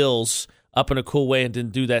bills up in a cool way and then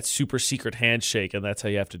do that super secret handshake, and that's how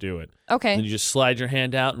you have to do it. Okay. And you just slide your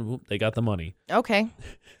hand out, and whoop, they got the money. Okay.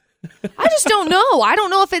 I just don't know. I don't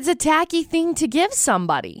know if it's a tacky thing to give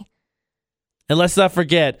somebody. And let's not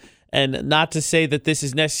forget, and not to say that this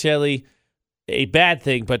is necessarily a bad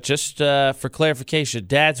thing, but just for clarification,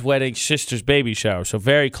 dad's wedding, sister's baby shower, so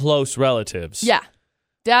very close relatives. Yeah.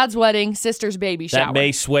 Dad's wedding, sister's baby shower. That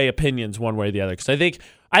may sway opinions one way or the other. Because I think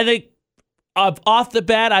off the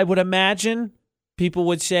bat, I would imagine people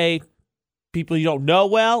would say, people you don't know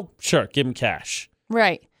well, sure, give them cash.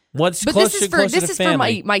 Right. Once but closer, this is for closer this to is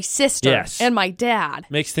family, for my sister yes, and my dad.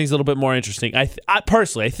 Makes things a little bit more interesting. I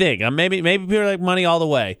personally, I think maybe people are like money all the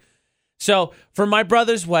way. So for my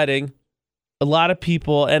brother's wedding, a lot of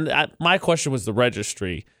people, and my question was the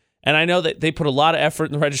registry, and I know that they put a lot of effort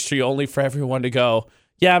in the registry only for everyone to go,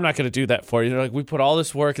 yeah, I'm not going to do that for you. They're like, we put all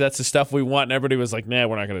this work, that's the stuff we want, and everybody was like, nah,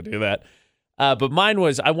 we're not going to do that. But mine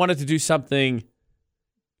was, I wanted to do something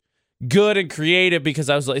good and creative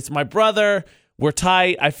because I was like, it's my brother, we're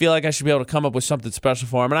tight, I feel like I should be able to come up with something special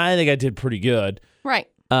for him, and I think I did pretty good. Right.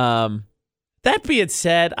 That being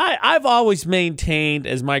said, I've always maintained,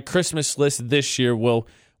 as my Christmas list this year will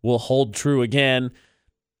hold true again,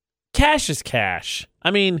 cash is cash.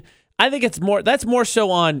 I mean, I think that's more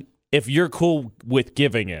so on if you're cool with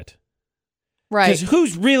giving it. Right. Because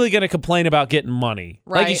who's really going to complain about getting money?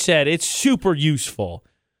 Right. Like you said, it's super useful.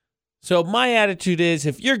 So my attitude is,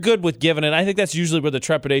 if you're good with giving it, I think that's usually where the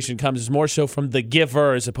trepidation comes, is more so from the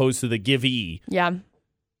giver as opposed to the givee. Yeah.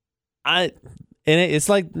 And it's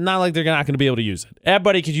like not like they're not going to be able to use it.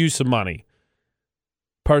 Everybody could use some money.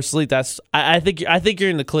 Personally, I think you're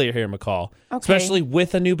in the clear here, McCall. Okay. Especially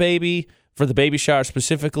with a new baby, for the baby shower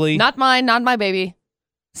specifically. Not mine, not my baby.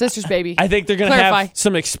 Sister's baby. I think they're going to have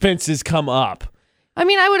some expenses come up. I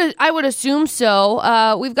mean, I would assume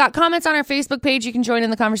so. We've got comments on our Facebook page. You can join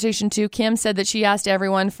in the conversation too. Kim said that she asked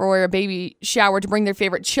everyone for a baby shower to bring their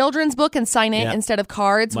favorite children's book and sign it instead of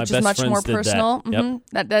cards, which is much more personal.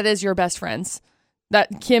 That is your best friends.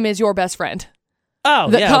 That Kim is your best friend. Oh,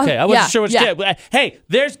 okay. I wasn't sure which Kim. Hey,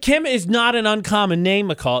 Kim is not an uncommon name,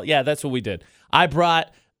 McCall. Yeah, that's what we did. I brought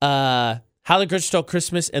How the Grinch Stole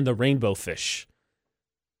Christmas and the Rainbow Fish.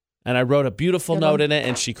 And I wrote a beautiful note in it,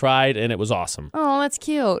 and she cried, and it was awesome. Oh, that's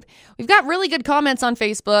cute. We've got really good comments on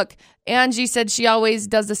Facebook. Angie said she always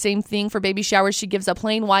does the same thing for baby showers. She gives a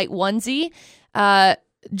plain white onesie,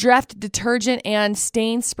 Dreft detergent, and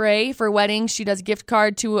stain spray. For weddings, she does gift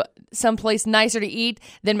card to someplace nicer to eat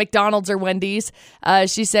than McDonald's or Wendy's.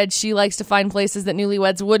 She said she likes to find places that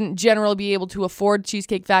newlyweds wouldn't generally be able to afford.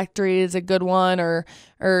 Cheesecake Factory is a good one, or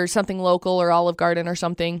something local, or Olive Garden or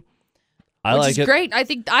something. Which is great. I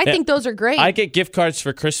think those are great. I get gift cards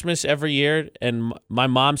for Christmas every year, and my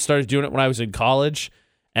mom started doing it when I was in college,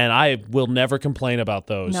 and I will never complain about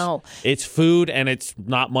those. No. It's food, and it's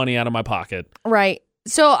not money out of my pocket. Right.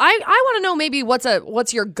 So I want to know maybe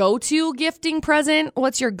what's your go-to gifting present?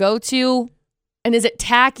 What's your go-to? And is it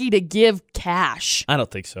tacky to give cash? I don't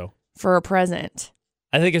think so. For a present?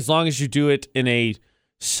 I think as long as you do it in a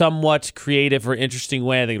somewhat creative or interesting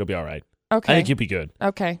way, I think it'll be all right. Okay. I think you'll be good.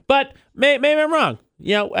 Okay. But maybe I'm wrong.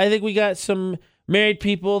 I think we got some married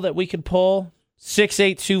people that we could pull.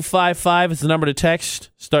 68255 is the number to text.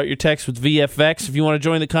 Start your text with VFX if you want to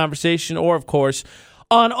join the conversation. Or, of course,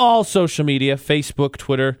 on all social media, Facebook,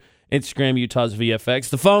 Twitter, Instagram, Utah's VFX.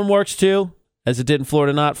 The phone works, too, as it did in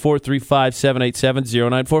Florida Not,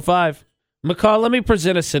 435-787-0945. McCall, let me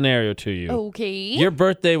present a scenario to you. Okay. Your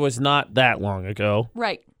birthday was not that long ago.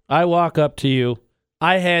 Right. I walk up to you.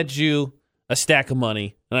 I hand you a stack of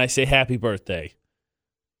money and I say happy birthday.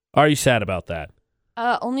 Are you sad about that?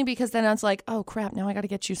 Only because then it's like, oh crap, now I got to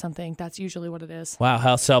get you something. That's usually what it is. Wow,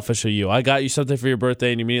 how selfish are you? I got you something for your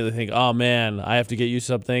birthday and you immediately think, oh man, I have to get you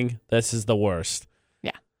something? This is the worst.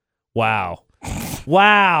 Yeah. Wow.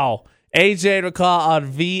 Wow. AJ McCall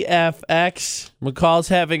on VFX. McCall's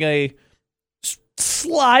having a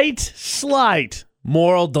slight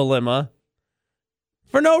moral dilemma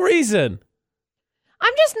for no reason.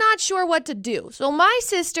 I'm just not sure what to do. So my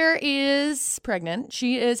sister is pregnant.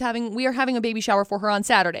 We are having a baby shower for her on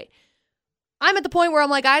Saturday. I'm at the point where I'm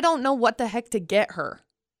like, I don't know what the heck to get her.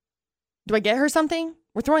 Do I get her something?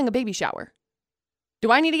 We're throwing a baby shower.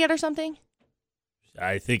 Do I need to get her something?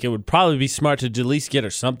 I think it would probably be smart to at least get her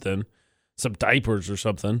something. Some diapers or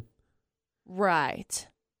something. Right.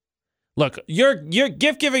 Look, your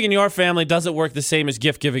gift giving in your family doesn't work the same as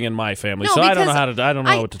gift giving in my family, No, so I don't because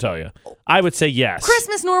know what to tell you. I would say yes.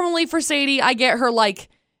 Christmas normally for Sadie, I get her like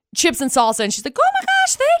chips and salsa, and she's like, "Oh my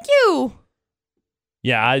gosh, thank you."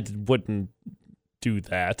 Yeah, I wouldn't do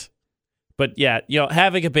that. But yeah,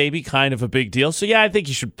 having a baby, kind of a big deal. So yeah, I think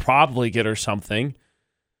you should probably get her something.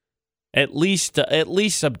 At least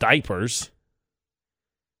some diapers.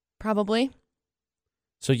 Probably.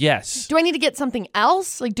 So yes. Do I need to get something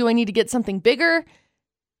else? Like, do I need to get something bigger?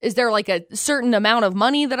 Is there like a certain amount of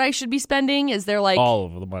money that I should be spending? Is there like all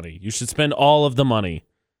of the money? You should spend all of the money.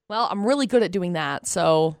 Well, I'm really good at doing that,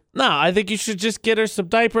 so no, I think you should just get her some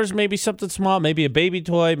diapers, maybe something small, maybe a baby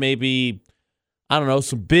toy, maybe I don't know,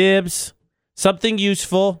 some bibs, something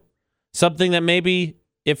useful, something that maybe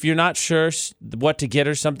if you're not sure what to get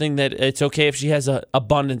her, something that it's okay if she has an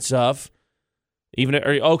abundance of.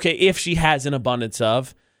 If she has an abundance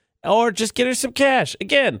of, or just get her some cash.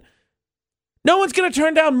 Again, no one's going to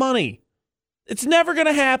turn down money. It's never going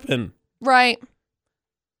to happen. Right.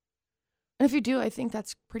 And if you do, I think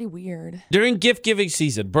that's pretty weird. During gift giving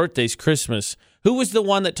season, birthdays, Christmas, who was the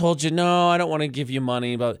one that told you, no, I don't want to give you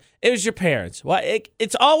money? But it was your parents. Well,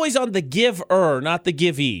 it's always on the giver, not the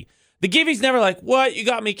givee. The givee's never like, what? You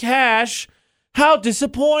got me cash? How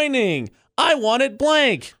disappointing. I wanted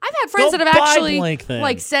blank. I've had friends that have actually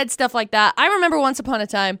like said stuff like that. I remember once upon a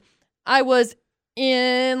time, I was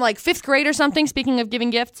in like 5th grade or something. Speaking of giving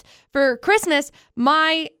gifts for Christmas,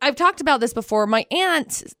 I've talked about this before. My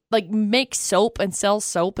aunt like makes soap and sells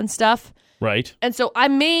soap and stuff. Right. And so I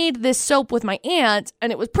made this soap with my aunt,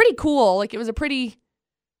 and it was pretty cool. Like it was a pretty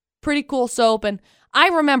cool soap. And I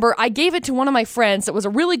remember I gave it to one of my friends that was a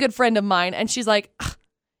really good friend of mine, and she's like,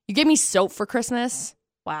 "You gave me soap for Christmas?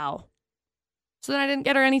 Wow." So then I didn't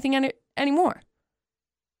get her anything anymore.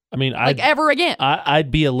 I mean, ever again. I'd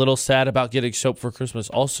be a little sad about getting soap for Christmas.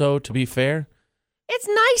 Also, to be fair, it's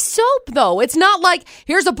nice soap though. It's not like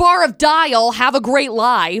here's a bar of Dial, have a great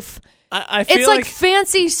life. I feel it's like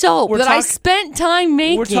fancy soap that I spent time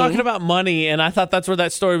making. We're talking about money, and I thought that's where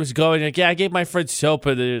that story was going. Like, yeah, I gave my friends soap,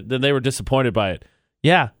 and then they were disappointed by it.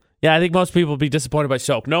 Yeah, I think most people will be disappointed by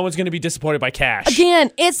soap. No one's going to be disappointed by cash.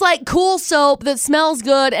 Again, it's like cool soap that smells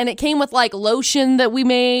good, and it came with like lotion that we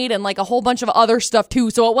made and like a whole bunch of other stuff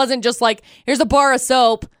too. So it wasn't just like, here's a bar of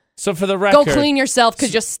soap. So for the record, go clean yourself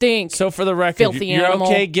because you stink. So for the record, filthy you're animal.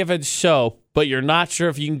 Okay giving soap, but you're not sure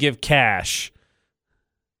if you can give cash.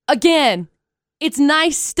 Again, it's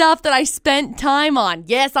nice stuff that I spent time on.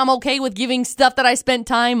 Yes, I'm okay with giving stuff that I spent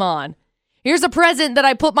time on. Here's a present that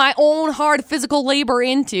I put my own hard physical labor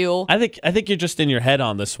into. I think you're just in your head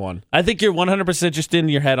on this one. I think you're 100% just in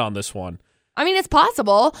your head on this one. I mean, it's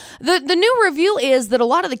possible. The new review is that a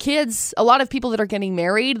lot of people that are getting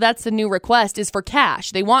married, that's the new request, is for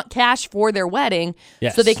cash. They want cash for their wedding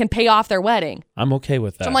so they can pay off their wedding. I'm okay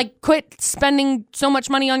with that. So I'm like, quit spending so much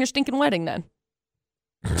money on your stinking wedding then.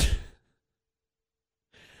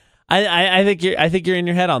 I think you're in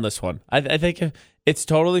your head on this one. I think it's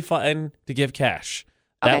totally fine to give cash.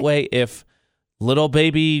 Okay. That way, if little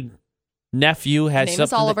baby nephew has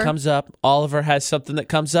something that comes up, Oliver has something that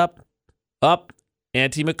comes up,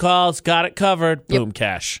 Auntie McCall's got it covered. Boom, yep.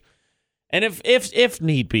 Cash. And if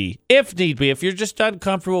need be, if you're just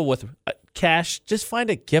uncomfortable with cash, just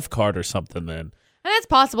find a gift card or something then. And that's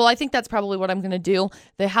possible. I think that's probably what I'm going to do.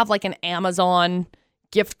 They have like an Amazon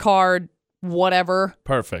gift card, whatever.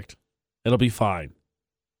 Perfect. It'll be fine.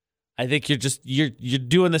 I think you're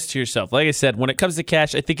doing this to yourself. Like I said, when it comes to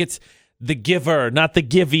cash, I think it's the giver, not the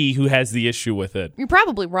givee, who has the issue with it. You're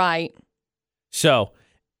probably right. So,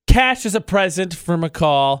 cash is a present for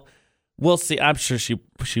McCall. We'll see. I'm sure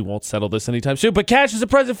she won't settle this anytime soon. But cash is a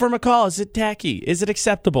present for McCall. Is it tacky? Is it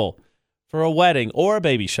acceptable for a wedding or a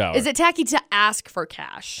baby shower? Is it tacky to ask for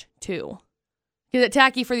cash too? Is it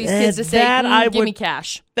tacky for these kids to say, give me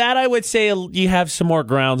cash? That I would say you have some more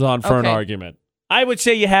grounds on for an argument. I would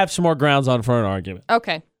say you have some more grounds on for an argument.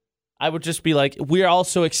 Okay. I would just be like, we're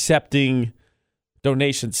also accepting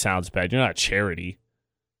donations. Sounds bad. You're not a charity.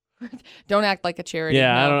 Don't act like a charity.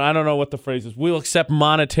 Yeah, no. I don't know what the phrase is. We'll accept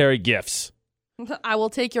monetary gifts. I will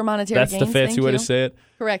take your monetary That's gains. the fancy way to say it.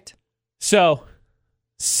 Correct. So,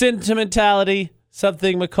 sentimentality,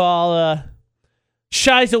 something McCall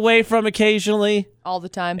shies away from occasionally. All the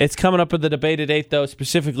time. It's coming up in the debate at 8, though,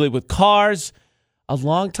 specifically with cars. A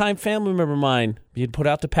longtime family member of mine being put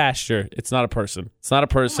out to pasture. It's not a person. It's not a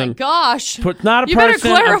person. Oh my gosh. Not a you person.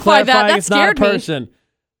 You better clarify that. That it's not a scared me. person.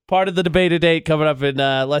 Part of the debate at 8 coming up in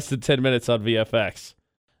less than 10 minutes on VFX.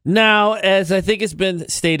 Now, as I think has been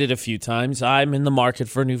stated a few times, I'm in the market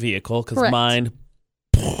for a new vehicle because mine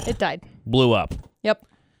it died. Blew up. Yep.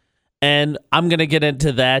 And I'm going to get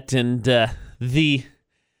into that and the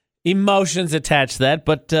emotions attached to that.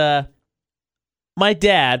 But my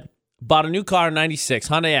dad bought a new car in 96,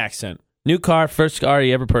 Hyundai Accent. New car, first car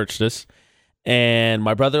he ever purchased. And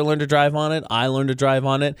my brother learned to drive on it. I learned to drive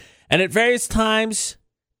on it. And at various times,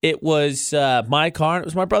 it was my car and it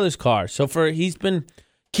was my brother's car. So he's been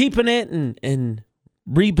keeping it and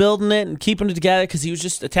rebuilding it and keeping it together because he was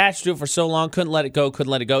just attached to it for so long, couldn't let it go.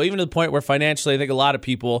 Even to the point where financially, I think a lot of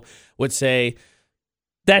people would say,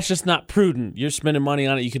 that's just not prudent. You're spending money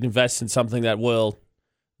on it. You could invest in something that will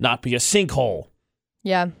not be a sinkhole.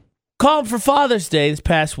 Yeah. Called for Father's Day this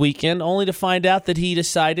past weekend, only to find out that he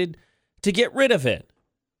decided to get rid of it.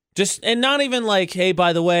 And not even like, hey,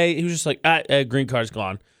 by the way, he was just like, green car's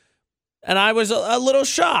gone. And I was a little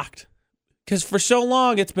shocked because for so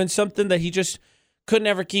long, it's been something that he just couldn't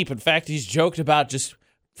ever keep. In fact, he's joked about just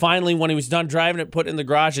finally, when he was done driving it, put it in the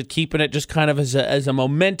garage and keeping it just kind of as a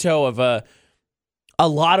memento of a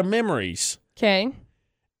lot of memories. Okay.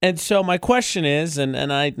 And so my question is, and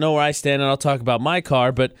I know where I stand, and I'll talk about my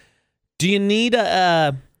car, but do you need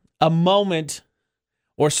a moment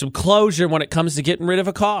or some closure when it comes to getting rid of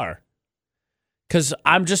a car? Because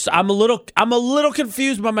I'm a little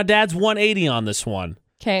confused by my dad's 180 on this one.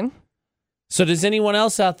 Okay. So does anyone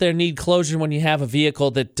else out there need closure when you have a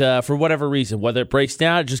vehicle that, for whatever reason, whether it breaks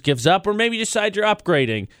down, it just gives up, or maybe you decide you're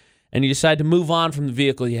upgrading and you decide to move on from the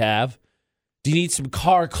vehicle you have? Do you need some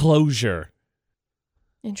car closure?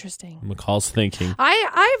 Interesting. McCall's thinking.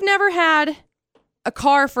 I've never had a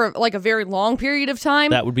car for like a very long period of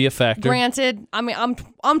time. That would be a factor. Granted, I mean,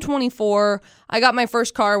 I'm 24. I got my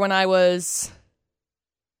first car when I was,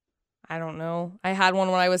 I don't know. I had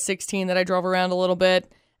one when I was 16 that I drove around a little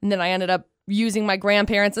bit, and then I ended up using my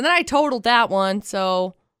grandparents, and then I totaled that one.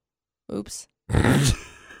 So, oops.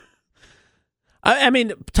 I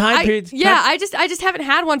mean, time periods. I just haven't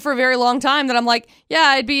had one for a very long time that I'm like, yeah,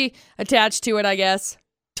 I'd be attached to it, I guess.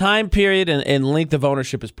 Time period and length of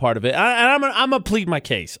ownership is part of it. I'm going to plead my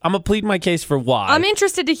case. I'm going to plead my case for why. I'm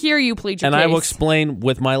interested to hear you plead your case. And I will explain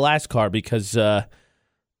with my last car because I'll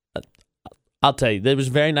tell you, there was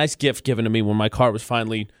a very nice gift given to me when my car was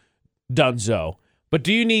finally donezo. But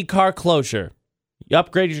do you need car closure? You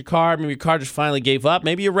upgraded your car, maybe your car just finally gave up.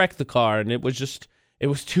 Maybe you wrecked the car and it was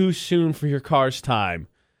too soon for your car's time.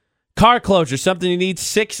 Car closure, something you need.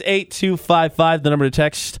 68255, the number to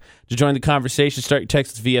text to join the conversation. Start your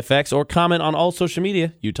text with VFX or comment on all social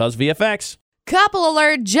media. Utah's VFX. Couple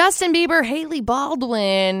alert, Justin Bieber, Hailey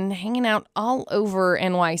Baldwin hanging out all over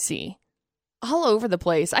NYC. All over the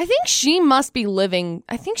place. I think she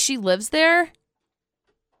lives there.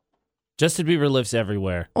 Justin Bieber lives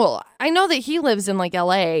everywhere. Well, I know that he lives in like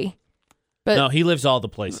LA. But no, he lives all the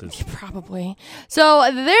places. Probably. So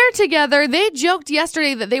they're together. They joked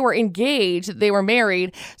yesterday that they were engaged, that they were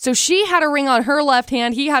married. So she had a ring on her left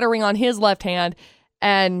hand. He had a ring on his left hand.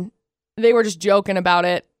 And they were just joking about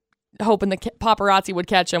it, hoping the paparazzi would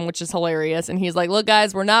catch him, which is hilarious. And he's like, look,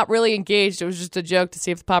 guys, we're not really engaged. It was just a joke to see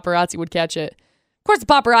if the paparazzi would catch it. Of course, the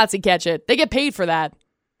paparazzi catch it. They get paid for that.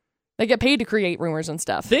 They get paid to create rumors and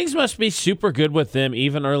stuff. Things must be super good with them,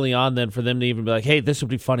 even early on, then, for them to even be like, hey, this would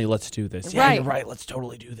be funny. Let's do this. Yeah, you're right. Let's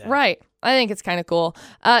totally do that. Right. I think it's kind of cool.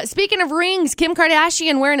 Speaking of rings, Kim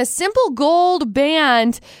Kardashian wearing a simple gold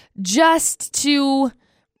band just to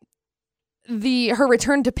her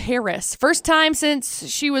return to Paris. First time since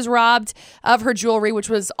she was robbed of her jewelry, which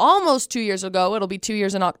was almost 2 years ago. It'll be 2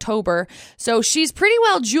 years in October. So she's pretty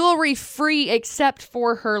well jewelry free except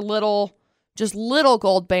for her little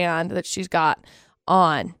gold band that she's got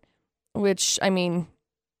on, which, I mean,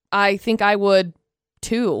 I think I would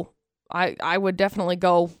too. I would definitely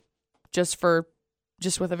go just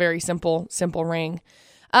with a very simple ring.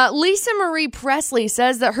 Lisa Marie Presley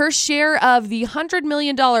says that her share of the $100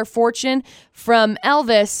 million fortune from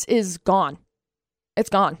Elvis is gone. It's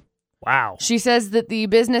gone. Wow. She says that the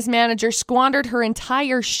business manager squandered her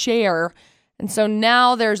entire share. And so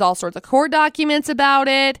now there's all sorts of court documents about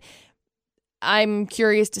it. I'm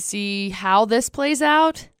curious to see how this plays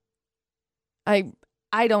out. I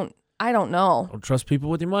don't know. Don't trust people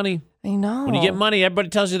with your money. I know. When you get money, everybody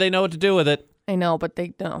tells you they know what to do with it. I know, but they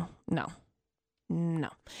don't. No.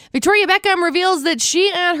 Victoria Beckham reveals that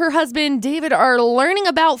she and her husband David are learning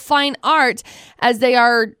about fine art as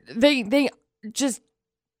they just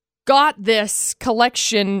got this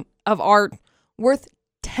collection of art worth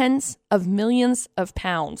tens of millions of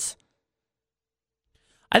pounds.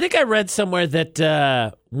 I think I read somewhere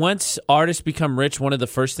that once artists become rich, one of the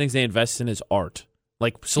first things they invest in is art.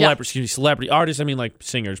 Like celebrity artists. I mean, like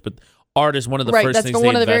singers, but art is one of the first things they invest in.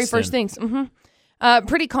 Right, that's one of the very first things. Mm-hmm.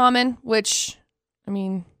 Pretty common, which, I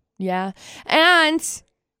mean, yeah. And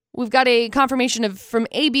we've got a confirmation from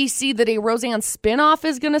ABC that a Roseanne spinoff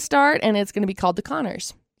is going to start, and it's going to be called The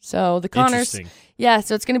Connors. So The Connors. Yeah,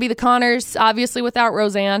 so it's going to be The Connors, obviously without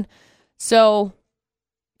Roseanne. So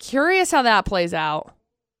curious how that plays out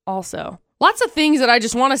also. Lots of things that I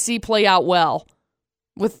just want to see play out well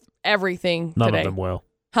with everything None today. of them will.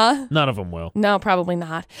 Huh? None of them will. No, probably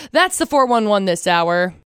not. That's the 411 this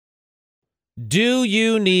hour. Do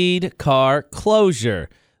you need car closure?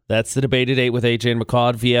 That's the debate today with AJ and McCall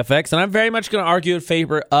at VFX, and I'm very much going to argue in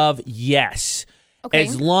favor of yes,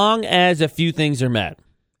 as long as a few things are met.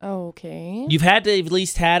 Okay. You've had to at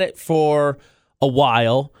least had it for a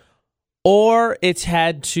while, or it's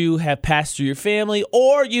had to have passed through your family,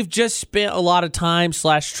 or you've just spent a lot of time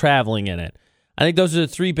 /traveling in it. I think those are the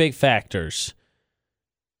three big factors.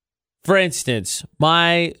 For instance,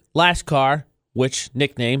 my last car, which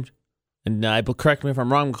nicknamed, and correct me if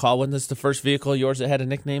I'm wrong, McCall, wasn't this the first vehicle of yours that had a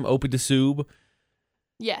nickname, Opie de Sub?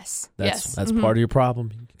 Yes. That's part of your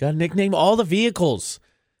problem. You got to nickname all the vehicles.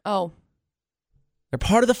 Oh. They're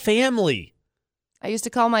part of the family. I used to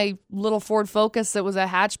call my little Ford Focus that was a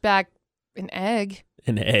hatchback an egg.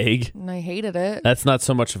 An egg? And I hated it. That's not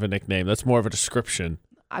so much of a nickname. That's more of a description.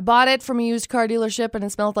 I bought it from a used car dealership and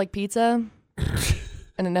it smelled like pizza.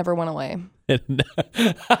 And it never went away.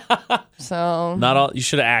 So not all. You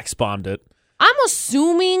should have axe bombed it. I'm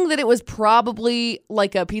assuming that it was probably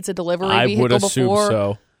like a pizza delivery vehicle before. I would assume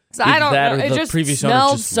so. I don't know. It just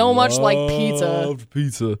smelled so much like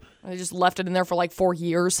pizza. I just left it in there for like 4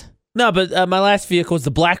 years. No, but my last vehicle was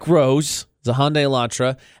the Black Rose. It's a Hyundai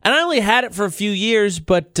Elantra. And I only had it for a few years,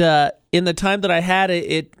 but in the time that I had it,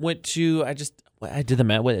 it went to, I did the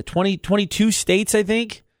math with it, 22 states, I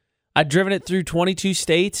think. I'd driven it through 22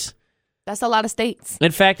 states. That's a lot of states.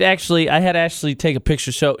 In fact, actually, I had Ashley take a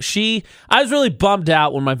picture. So I was really bummed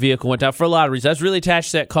out when my vehicle went out for a lot of reasons. I was really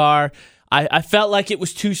attached to that car. I felt like it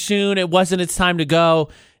was too soon. It wasn't its time to go.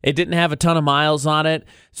 It didn't have a ton of miles on it.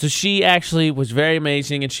 So she actually was very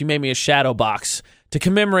amazing, and she made me a shadow box to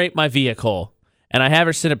commemorate my vehicle. And I have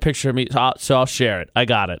her send a picture of me, so I'll share it. I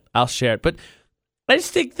got it. I'll share it. But I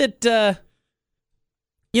just think that,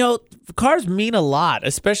 cars mean a lot,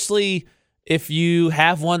 especially if you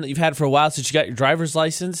have one that you've had for a while since you got your driver's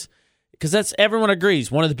license. Because everyone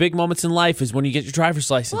agrees. One of the big moments in life is when you get your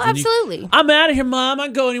driver's license. Well, absolutely. I'm out of here, Mom. I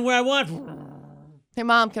can go anywhere I want. Hey,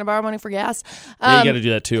 Mom, can I borrow money for gas? Yeah, you got to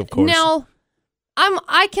do that too, of course. Now,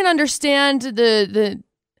 I can understand the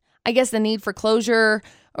need for closure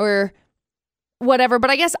or whatever,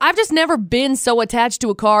 but I guess I've just never been so attached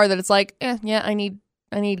to a car that it's like, I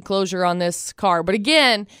need closure on this car. But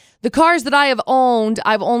again, the cars that I have owned,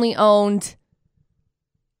 I've only owned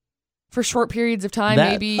for short periods of time,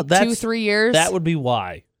 maybe 2-3 years. That would be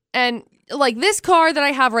why. And like this car that I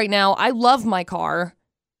have right now, I love my car.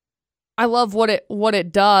 I love what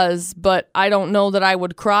it does, but I don't know that I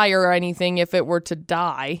would cry or anything if it were to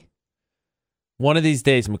die. One of these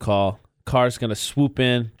days, McCall, car's going to swoop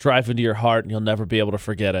in, drive into your heart, and you'll never be able to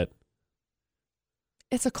forget it.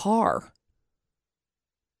 It's a car.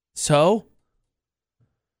 So?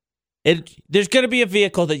 There's going to be a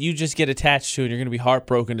vehicle that you just get attached to, and you're going to be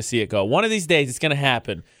heartbroken to see it go. One of these days, it's going to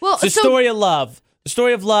happen. Well, it's a story of love. The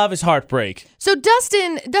story of love is heartbreak. So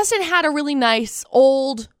Dustin had a really nice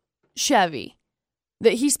old Chevy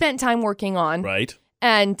that he spent time working on. Right.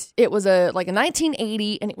 And it was a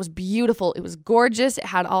 1980, and it was beautiful. It was gorgeous. It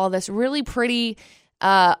had all this really pretty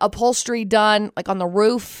upholstery done, like on the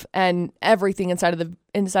roof and everything inside of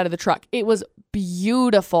the truck. It was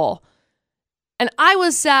beautiful. And I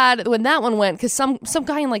was sad when that one went because some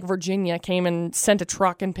guy in like Virginia came and sent a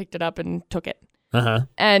truck and picked it up and took it. Uh-huh.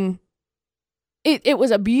 And it was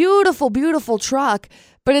a beautiful, beautiful truck.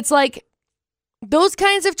 But it's like, those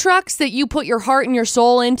kinds of trucks that you put your heart and your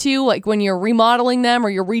soul into, like when you're remodeling them or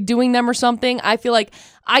you're redoing them or something, I feel like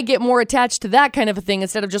I get more attached to that kind of a thing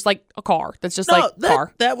instead of just like a car. That's just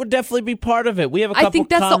car. That would definitely be part of it. We have a couple I think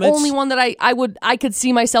that's comments. the only one that I could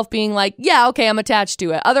see myself being like, yeah, okay, I'm attached to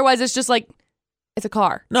it. Otherwise, it's just like, it's a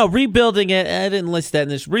car. No, rebuilding it, I didn't list that in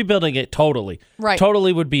this. Rebuilding it, totally. Right.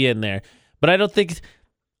 Totally would be in there. But I don't think...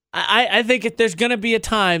 I think if there's going to be a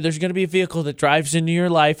time, there's going to be a vehicle that drives into your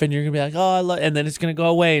life and you're going to be like, oh, I love, and then it's going to go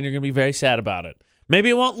away and you're going to be very sad about it. Maybe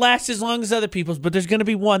it won't last as long as other people's, but there's going to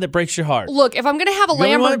be one that breaks your heart. Look, if I'm going to have a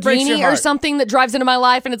Lamborghini or something that drives into my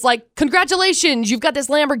life and it's like, congratulations, you've got this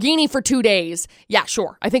Lamborghini for 2 days. Yeah,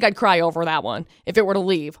 sure. I think I'd cry over that one if it were to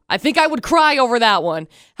leave. I think I would cry over that one.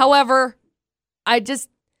 However,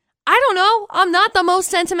 I don't know. I'm not the most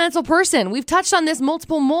sentimental person. We've touched on this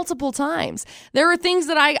multiple times. There are things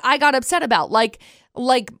that I got upset about, like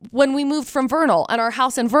when we moved from Vernal and our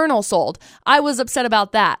house in Vernal sold. I was upset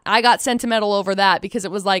about that. I got sentimental over that because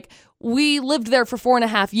it was like we lived there for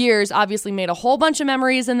 4.5 years, obviously made a whole bunch of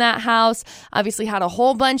memories in that house, obviously had a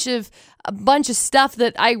bunch of stuff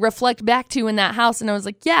that I reflect back to in that house. And I was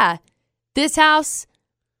like, yeah, this house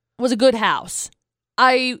was a good house.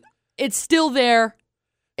 It's still there.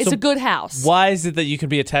 It's a good house. Why is it that you can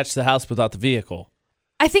be attached to the house without the vehicle?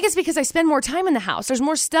 I think it's because I spend more time in the house. There's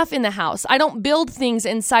more stuff in the house. I don't build things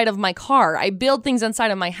inside of my car. I build things inside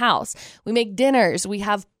of my house. We make dinners. We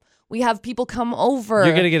have people come over.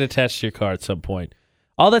 You're going to get attached to your car at some point.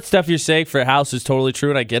 All that stuff you're saying for a house is totally true,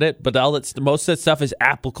 and I get it, but most of that stuff is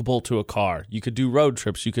applicable to a car. You could do road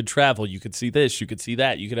trips. You could travel. You could see this. You could see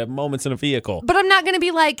that. You could have moments in a vehicle. But I'm not going to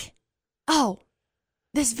be like, oh,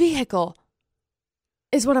 this vehicle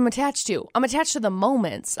is what I'm attached to. I'm attached to the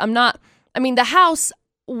moments. The house,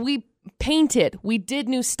 we painted. We did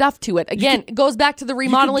new stuff to it. Again, it goes back to the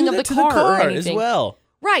remodeling of the car or anything. As well.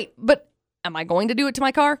 Right, but am I going to do it to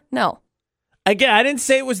my car? No. Again, I didn't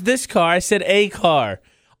say it was this car. I said a car.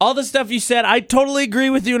 All the stuff you said, I totally agree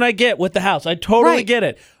with you and I get with the house. I totally get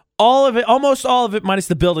it. All of it, almost all of it, minus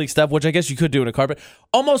the building stuff, which I guess you could do in a car, but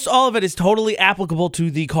almost all of it is totally applicable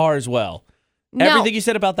to the car as well. Everything you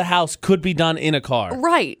said about the house could be done in a car.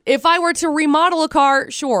 Right. If I were to remodel a car,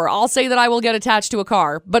 sure, I'll say that I will get attached to a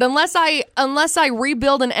car. But unless I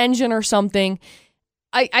rebuild an engine or something,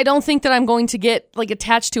 I don't think that I'm going to get like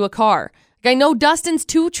attached to a car. Like, I know Dustin's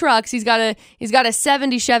 2 trucks. He's got a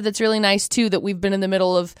 70 Chev that's really nice too that we've been in the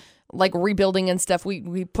middle of like rebuilding and stuff.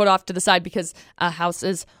 We put off to the side because a house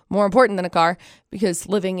is more important than a car because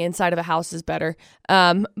living inside of a house is better.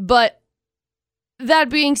 But that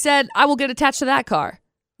being said, I will get attached to that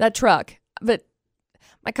truck. But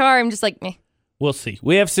my car, I'm just like, meh. We'll see.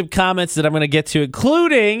 We have some comments that I'm going to get to,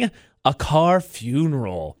 including a car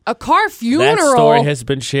funeral. A car funeral? That story has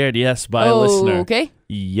been shared, yes, by a listener. Okay.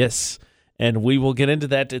 Yes. And we will get into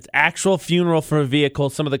that. It's actual funeral for a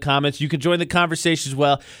vehicle. Some of the comments. You can join the conversation as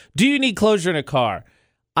well. Do you need closure in a car?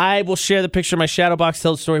 I will share the picture of my shadow box,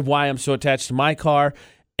 tell the story of why I'm so attached to my car.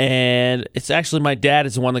 And it's actually my dad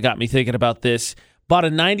is the one that got me thinking about this. Bought a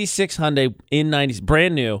 96 Hyundai in 90s,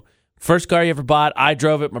 brand new. First car he ever bought. I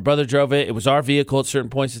drove it. My brother drove it. It was our vehicle at certain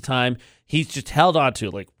points of time. He's just held on to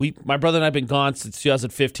it. Like my brother and I have been gone since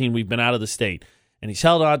 2015. We've been out of the state. And he's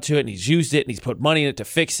held on to it, and he's used it, and he's put money in it to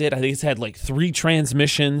fix it. I think it's had like 3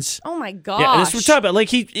 transmissions. Oh, my gosh. Yeah, and this we're talking about.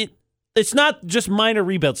 Like it's not just minor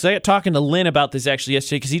rebuilds. So I got talking to Lynn about this actually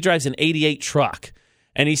yesterday because he drives an 88 truck.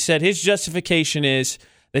 And he said his justification is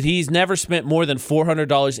that he's never spent more than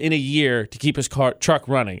 $400 in a year to keep his truck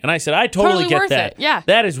running. And I said, I totally get that. Yeah.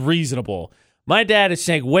 That is reasonable. My dad is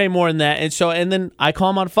saying way more than that. And then I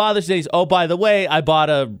call him on Father's Day. Oh, by the way, I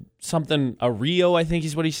bought a Rio, I think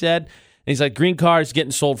is what he said. And he's like, green car is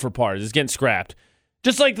getting sold for parts. It's getting scrapped.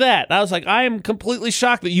 Just like that. And I was like, I am completely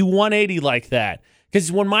shocked that you 180 like that.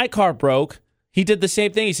 Because when my car broke, he did the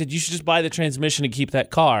same thing. He said, you should just buy the transmission and keep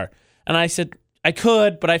that car. And I said, I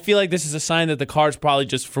could, but I feel like this is a sign that the car's probably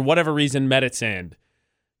just, for whatever reason, met its end.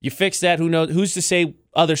 You fix that, who knows? Who's to say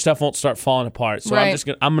other stuff won't start falling apart? So right.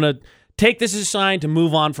 I'm gonna take this as a sign to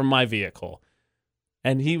move on from my vehicle.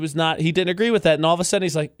 And he didn't agree with that. And all of a sudden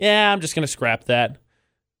he's like, yeah, I'm just gonna scrap that.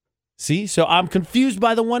 See? So I'm confused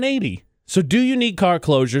by the 180. So do you need car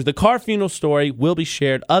closures? The car funeral story will be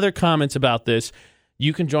shared. Other comments about this,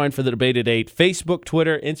 you can join for the debate at 8. Facebook,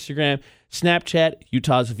 Twitter, Instagram, Snapchat,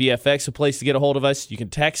 Utah's VFX, a place to get a hold of us. You can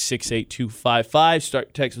text 68255,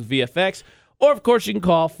 start text with VFX, or of course you can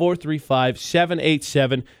call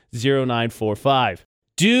 435-787-0945.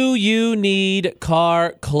 Do you need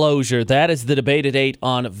car closure? That is the debate at 8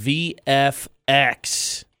 on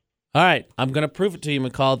VFX. All right, I'm going to prove it to you,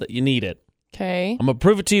 McCall, that you need it. Okay. I'm going to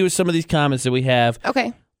prove it to you with some of these comments that we have.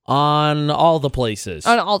 Okay. On all the places.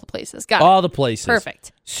 On all the places. Got it. All the places.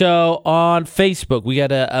 Perfect. So on Facebook, we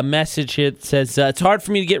got a message here that says, it's hard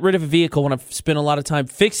for me to get rid of a vehicle when I've spent a lot of time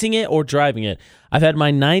fixing it or driving it. I've had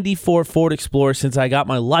my 94 Ford Explorer since I got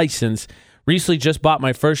my license. Recently just bought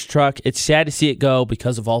my first truck. It's sad to see it go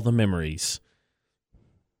because of all the memories.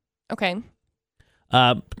 Okay. We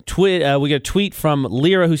got a tweet from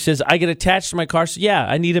Lyra who says, I get attached to my car, so yeah,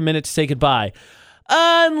 I need a minute to say goodbye.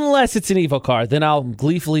 Unless it's an evil car, then I'll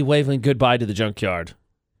gleefully waving goodbye to the junkyard,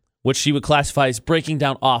 which she would classify as breaking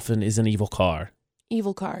down often is an evil car.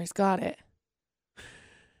 Evil cars. Got it.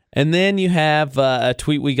 And then you have a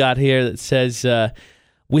tweet we got here that says,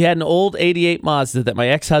 we had an old 88 Mazda that my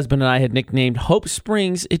ex-husband and I had nicknamed Hope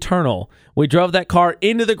Springs Eternal. We drove that car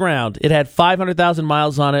into the ground. It had 500,000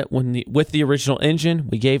 miles on it with the original engine.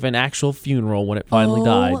 We gave an actual funeral when it finally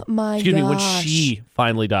died. Oh, my Excuse me, when gosh. she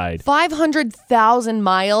finally died. 500,000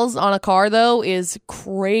 miles on a car, though, is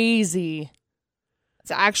crazy.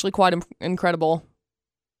 It's actually quite incredible.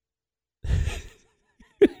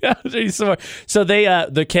 So they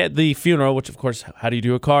the funeral, which of course, how do you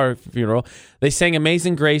do a car funeral? They sang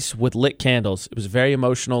Amazing Grace with lit candles. It was very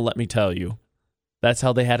emotional, let me tell you. That's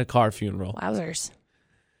how they had a car funeral. Wowzers.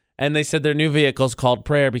 And they said their new vehicle is called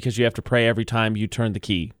Prayer because you have to pray every time you turn the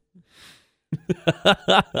key.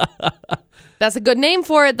 That's a good name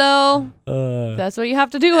for it, though. That's what you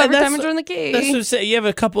have to do every time you turn the key. That's what I'm saying. You have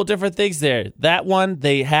a couple of different things there. That one,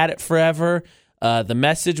 they had it forever. The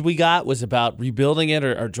message we got was about rebuilding it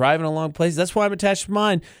or driving along places. That's why I'm attached to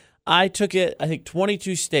mine. I took it, I think,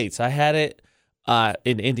 22 states. I had it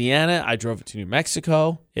in Indiana. I drove it to New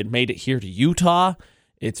Mexico. It made it here to Utah.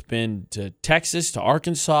 It's been to Texas, to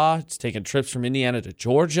Arkansas. It's taken trips from Indiana to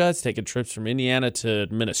Georgia. It's taken trips from Indiana to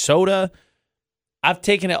Minnesota. I've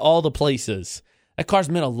taken it all the places. That car's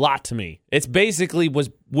meant a lot to me. It's basically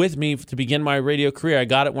was with me to begin my radio career. I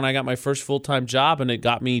got it when I got my first full-time job, and it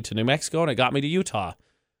got me to New Mexico, and it got me to Utah.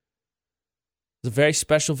 It's a very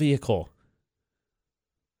special vehicle.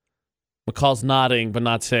 McCall's nodding, but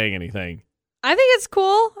not saying anything. I think it's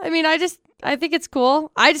cool. I mean, I think it's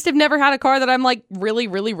cool. I just have never had a car that I'm like really,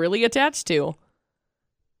 really, really attached to.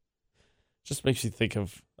 Just makes you think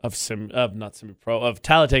of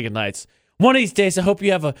Talladega Nights. One of these days, I hope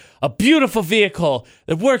you have a beautiful vehicle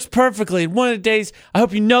that works perfectly. And one of the days, I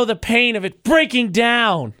hope you know the pain of it breaking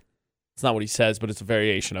down. It's not what he says, but it's a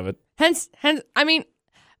variation of it. Hence, I mean,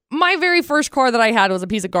 my very first car that I had was a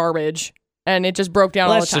piece of garbage, and it just broke down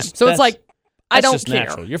all the time. So it's like, I don't care.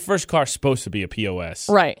 Natural. Your first car's supposed to be a POS.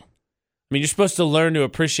 Right. I mean, you're supposed to learn to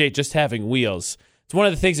appreciate just having wheels. It's one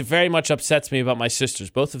of the things that very much upsets me about my sisters.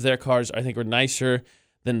 Both of their cars, I think, were nicer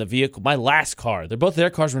than the vehicle. My last car.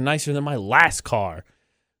 Their cars were nicer than my last car.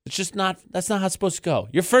 It's just not, that's not how it's supposed to go.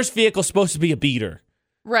 Your first vehicle's supposed to be a beater.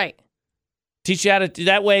 Right. Teach you how to do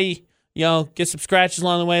that way, get some scratches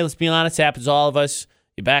along the way. Let's be honest, it happens to all of us.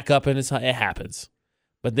 You back up and it happens.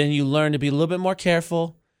 But then you learn to be a little bit more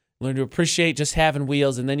careful, learn to appreciate just having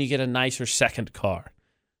wheels, and then you get a nicer second car.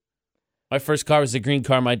 My first car was a green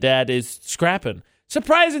car my dad is scrapping.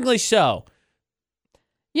 Surprisingly so.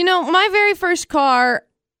 My very first car,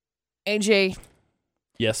 AJ.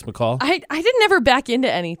 Yes, McCall? I didn't ever back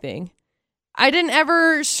into anything. I didn't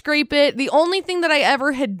ever scrape it. The only thing that I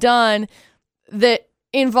ever had done that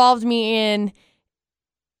involved me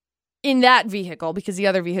in that vehicle, because the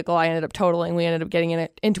other vehicle I ended up totaling, we ended up getting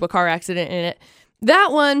into a car accident in it.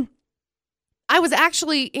 That one, I was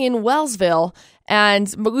actually in Wellsville,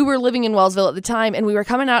 but we were living in Wellsville at the time, and we were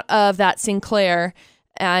coming out of that Sinclair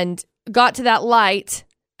and got to that light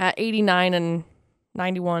at 89 and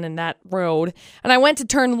 91 in that road. And I went to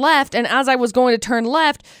turn left, and as I was going to turn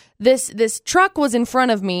left, this truck was in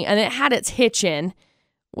front of me, and it had its hitch in,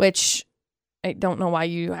 which I don't know why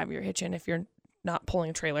you have your hitch in if you're not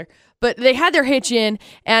pulling a trailer. But they had their hitch in,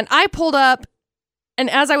 and I pulled up, and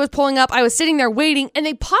as I was pulling up, I was sitting there waiting, and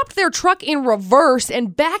they popped their truck in reverse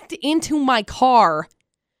and backed into my car,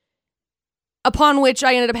 upon which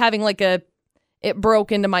I ended up having it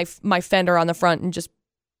broke into my fender on the front and just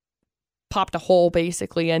popped a hole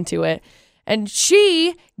basically into it. And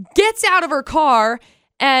she gets out of her car,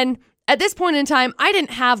 and at this point in time, I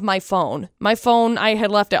didn't have my phone. My phone I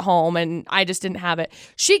had left at home, and I just didn't have it.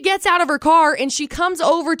 She gets out of her car, and she comes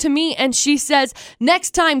over to me, and she says,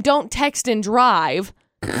 "Next time, don't text and drive."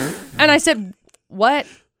 And I said, "What?"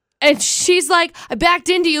 And she's like, "I backed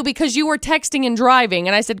into you because you were texting and driving."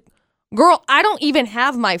 And I said, "Girl, I don't even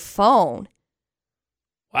have my phone."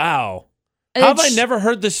 Wow. And how have I never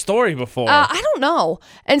heard this story before? I don't know.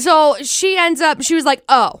 And so she was like,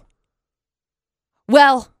 "Oh,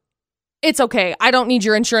 well, it's okay. I don't need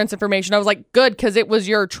your insurance information." I was like, "Good, because it was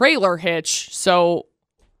your trailer hitch." So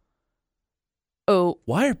oh.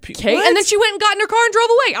 Why are people... Okay, and then she went and got in her car and drove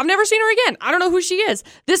away. I've never seen her again. I don't know who she is.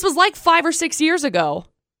 This was like 5 or 6 years ago.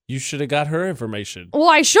 You should have got her information. Well,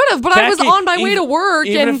 I should have, but I was on my way to work,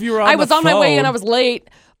 and I was on my way and I was late.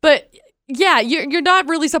 But yeah, you're not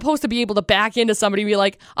really supposed to be able to back into somebody and be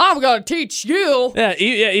like, I'm going to teach you. Yeah,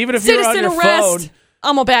 even if you're on your phone.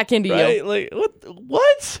 I'm going to back into you. Like,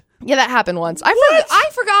 what? Yeah, that happened once. I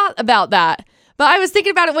forgot about that. But I was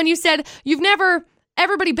thinking about it when you said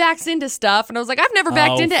everybody backs into stuff. And I was like, I've never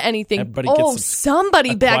backed into anything.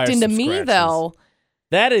 Somebody backed into me, though.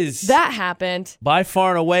 That happened. By far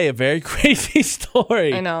and away a very crazy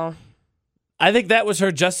story. I know. I think that was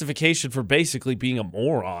her justification for basically being a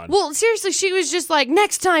moron. Well, seriously, she was just like,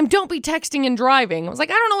 next time, don't be texting and driving. I was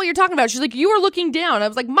like, I don't know what you're talking about. She's like, you were looking down. I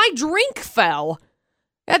was like, my drink fell.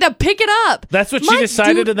 I had to pick it up. That's what she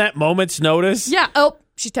decided in that moment's notice? Yeah. Oh,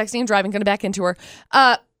 she's texting and driving. Going to back into her.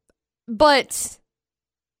 But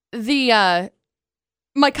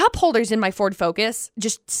my cup holders in my Ford Focus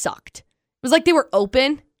just sucked. It was like they were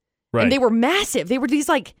open. Right. And they were massive. They were these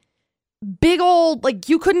like big old, like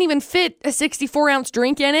you couldn't even fit a 64-ounce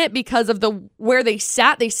drink in it because of where they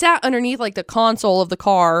sat. They sat underneath like the console of the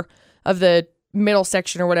car, of the middle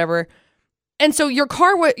section or whatever. And so your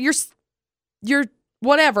car, your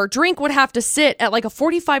whatever drink would have to sit at like a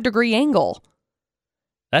 45-degree angle.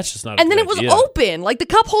 That's just not. And then it was open. Like the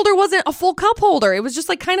cup holder wasn't a full cup holder. It was just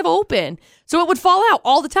like kind of open. So it would fall out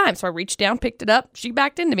all the time. So I reached down, picked it up. She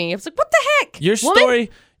backed into me. I was like, what the heck?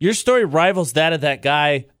 Your story rivals that of that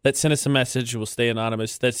guy that sent us a message, who will stay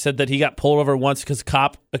anonymous, that said that he got pulled over once because a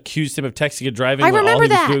cop accused him of texting and driving when all he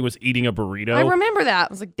was doing was eating a burrito. I remember that.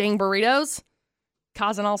 I was like, dang burritos.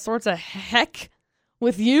 Causing all sorts of heck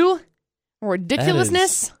with you.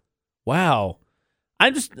 Ridiculousness. Wow.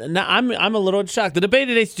 I'm a little shocked. The debate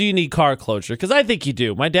today is, do you need car closure? Because I think you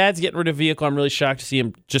do. My dad's getting rid of a vehicle. I'm really shocked to see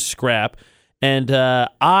him just scrap. And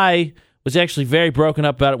I was actually very broken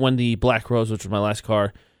up about it when the Black Rose, which was my last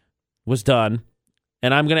car, was done.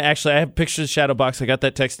 And I'm going to I have pictures of the shadow box. I got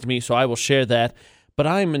that text to me, so I will share that. But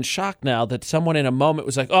I'm in shock now that someone in a moment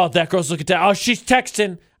was like, oh, that girl's looking down. Oh, she's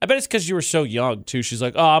texting. I bet it's because you were so young, too. She's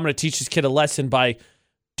like, oh, I'm going to teach this kid a lesson by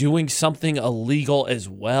doing something illegal as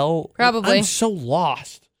well. Probably. I'm so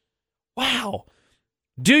lost. Wow.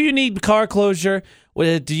 Do you need car closure?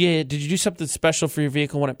 Did you do something special for your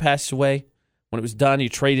vehicle when it passed away? When it was done, you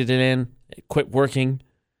traded it in, it quit working,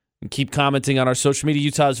 and keep commenting on our social media,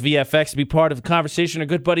 Utah's VFX, to be part of the conversation. Our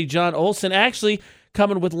good buddy John Olson actually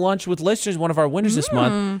coming with lunch with listeners, one of our winners this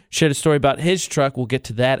month, shared a story about his truck. We'll get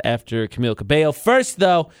to that after Camille Cabello. First,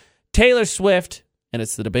 though, Taylor Swift, and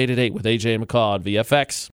it's the Debate at 8 with AJ McCall on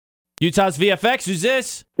VFX. Utah's VFX, who's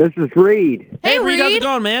this? This is Reed. Hey, Reed, how's it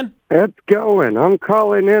going, man? It's going. I'm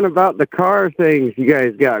calling in about the car things you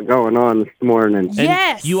guys got going on this morning.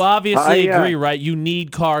 Yes. And you obviously agree, right? You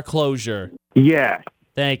need car closure. Yes.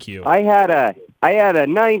 Thank you. I had a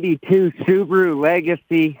 92 Subaru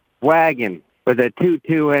Legacy wagon with a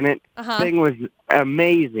 2.2 in it. Thing was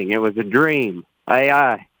amazing. It was a dream.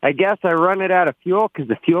 I guess I run it out of fuel because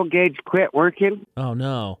the fuel gauge quit working. Oh,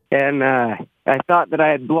 no. And I thought that I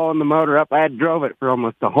had blown the motor up. I had drove it for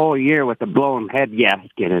almost a whole year with a blown head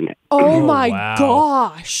gasket in it. Oh, my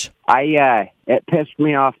gosh. It pissed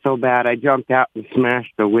me off so bad, I jumped out and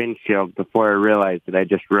smashed the windshield before I realized that I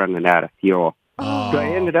just run it out of fuel. Oh. So I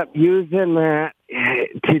ended up using that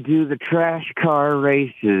to do the trash car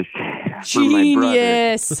races.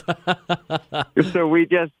 Genius. So we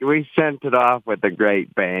sent it off with a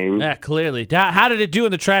great bang. Yeah, clearly. How did it do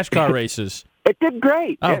in the trash car races? It did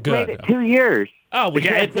great. Oh, it good. made it 2 years. Oh, we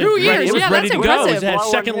got it. 2 years. It was ready that's to go. impressive. It had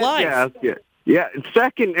second life. Yeah,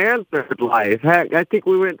 second and third life. Heck, I think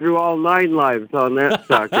we went through all 9 lives on that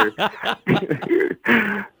sucker.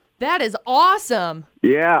 That is awesome.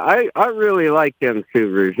 Yeah, I really like them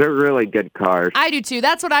Subarus. They're really good cars. I do too.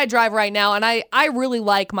 That's what I drive right now, and I really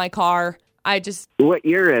like my car. What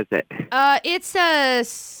year is it? It's a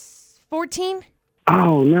 14.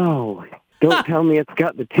 Oh, no. Don't tell me it's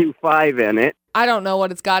got the 2.5 in it. I don't know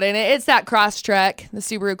what it's got in it. It's that Crosstrek, the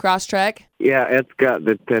Subaru Crosstrek. Yeah, it's got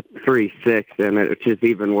the 3.6 in it, which is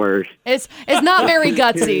even worse. It's not very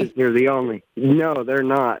gutsy. They're the only. No, they're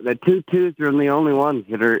not. The 2.2s are the only ones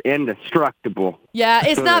that are indestructible. Yeah,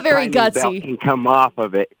 it's so not very belt gutsy. Can come off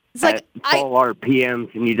of it. It's like full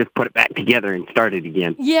RPMs, and you just put it back together and start it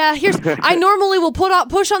again. Yeah, I normally will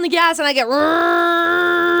push on the gas, and I get,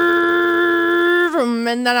 and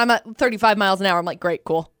then I'm at 35 miles an hour. I'm like, great,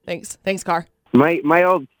 cool, thanks, car. My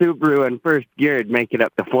old Subaru in first gear would make it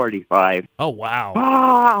up to 45. Oh, wow.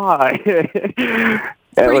 That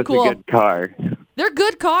was cool. a good car. They're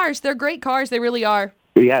good cars. They're great cars. They really are.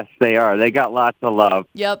 Yes, they are. They got lots of love.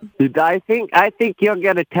 Yep. I think you'll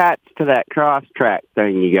get attached to that cross track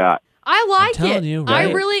thing you got. I like telling it. you, right?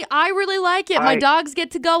 I really like it. My dogs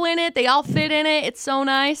get to go in it. They all fit in it. It's so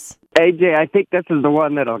nice. AJ, I think this is the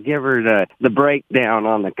one that'll give her the breakdown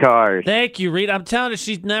on the cars. Thank you, Reed. I'm telling her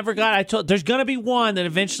she's never got. There's gonna be one that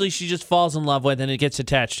eventually she just falls in love with and it gets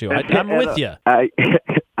attached to. I'm with you.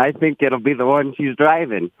 I think it'll be the one she's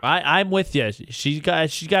driving. I'm with you. She's got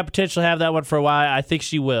potential to have that one for a while. I think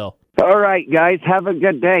she will. All right, guys, have a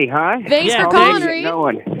good day, huh? Thanks for calling,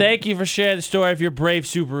 Reed. Thank you for sharing the story of your brave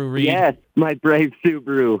Subaru, Reed. Yes, my brave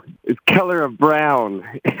Subaru is color of brown.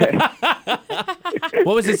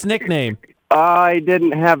 What was its nickname? I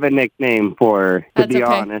didn't have a nickname for her, to be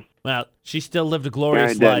honest. Well, she still lived a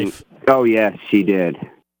glorious life. Oh, yes, she did.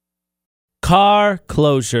 Car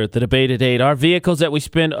closure, the debate at 8. Our vehicles that we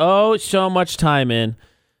spend so much time in,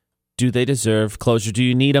 do they deserve closure? Do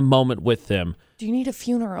you need a moment with them? Do you need a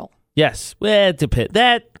funeral? Yes. Well, it depends.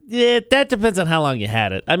 That depends on how long you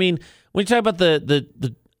had it. I mean, when you talk about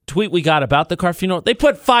the tweet we got about the car funeral, they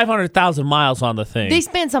put 500,000 miles on the thing. They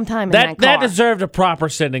spent some time in that car. That deserved a proper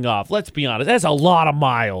sending off. Let's be honest. That's a lot of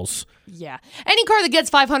miles. Yeah. Any car that gets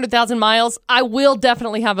 500,000 miles, I will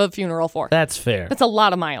definitely have a funeral for. That's fair. That's a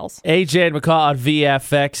lot of miles. AJ McCall on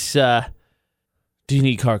VFX. Do you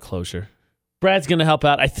need car closure? Brad's going to help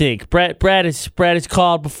out, I think. Brad has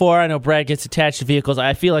called before. I know Brad gets attached to vehicles.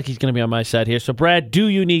 I feel like he's going to be on my side here. So, Brad, do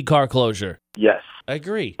you need car closure? Yes. I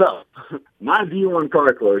agree. So, my view on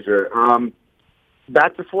car closure.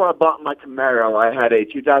 Back before I bought my Camaro, I had a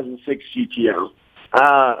 2006 GTO.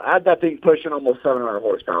 I had that thing pushing almost 700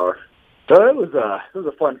 horsepower. So it was a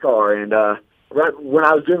fun car. And right when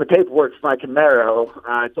I was doing the paperwork for my Camaro,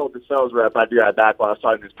 I told the sales rep I'd be right back while I was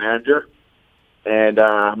talking to his manager. And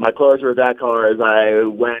my closure of that car is I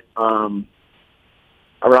went around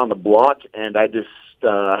the block and I just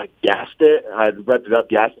gassed it. I revved it up,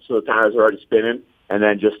 gassed it so the tires were already spinning, and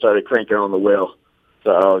then just started cranking on the wheel.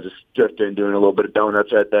 So I was just drifting, doing a little bit of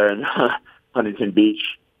donuts right there in Huntington Beach.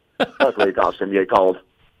 Luckily, cops didn't get called.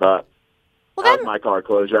 But that was my car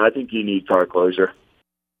closure. I think you need car closure.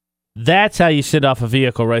 That's how you send off a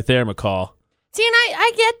vehicle right there, McCall. See, and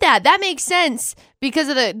I get that. That makes sense because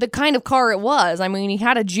of the kind of car it was. I mean, he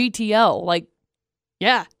had a GTO. Like,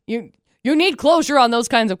 yeah, you need closure on those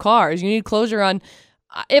kinds of cars. You need closure on...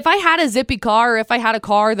 If I had a zippy car, or if I had a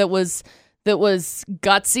car that was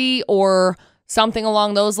gutsy or something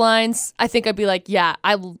along those lines, I think I'd be like, yeah,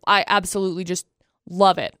 I absolutely just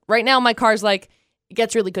love it. Right now, my car's like, it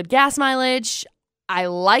gets really good gas mileage. I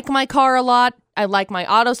like my car a lot. I like my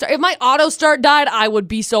auto start. If my auto start died, I would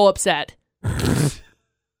be so upset.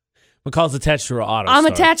 McCall's attached to her auto I'm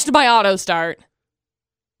start. attached to my auto start.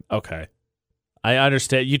 Okay. I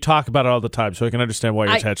understand. You talk about it all the time, so I can understand why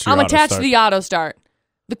you're attached to your I'm auto start. attached to the auto start.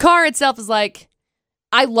 The car itself is like,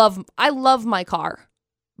 I love my car,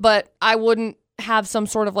 but I wouldn't have some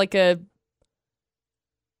sort of like I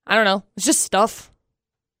don't know. It's just stuff.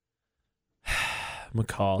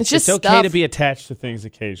 McCall. It's just okay stuff. to be attached to things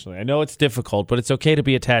occasionally. I know it's difficult, but it's okay to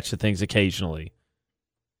be attached to things occasionally.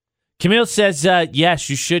 Camille says, yes,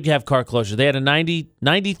 you should have car closure. They had a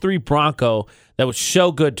 93 Bronco that was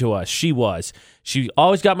so good to us. She was. She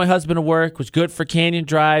always got my husband to work, was good for canyon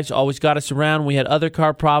drives, always got us around. We had other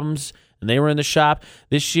car problems, and they were in the shop.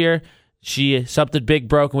 This year, something big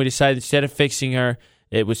broke, and we decided instead of fixing her,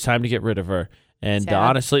 it was time to get rid of her. And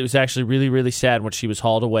honestly, it was actually really, really sad when she was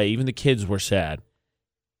hauled away. Even the kids were sad.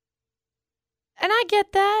 And I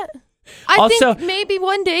get that. I think maybe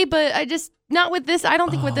one day, but not with this. I don't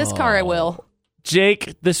think with this car I will.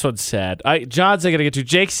 Jake, this one's sad. John's I got to get to.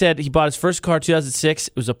 Jake said he bought his first car in 2006.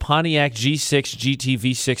 It was a Pontiac G6 GT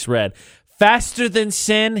V6 Red. Faster than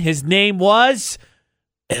sin. His name was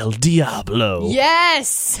El Diablo.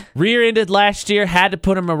 Yes. Rear-ended last year. Had to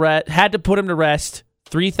put him to rest.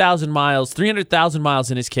 300,000 miles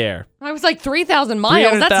in his care. I was like 3,000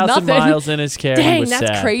 miles. That's nothing. 300,000 miles in his care. Dang,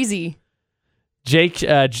 that's crazy. Jake,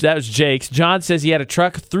 that was Jake's. John says he had a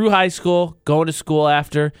truck through high school, going to school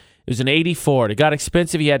after. It was an 84. It got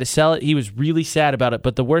expensive. He had to sell it. He was really sad about it.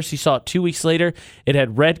 But the worst, he saw it 2 weeks later. It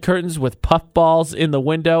had red curtains with puffballs in the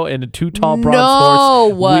window and a two tall bronze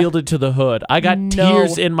horse wielded to the hood. I got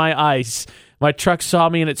tears in my eyes. My truck saw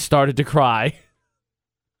me and it started to cry.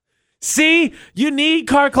 See, you need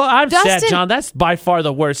car closure. I'm sad, John. That's by far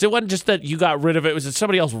the worst. It wasn't just that you got rid of it. It was that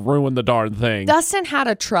somebody else ruined the darn thing. Dustin had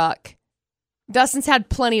a truck. Dustin's had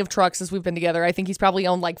plenty of trucks since we've been together. I think he's probably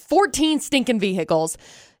owned like 14 stinking vehicles.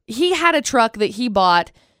 He had a truck that he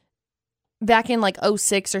bought back in like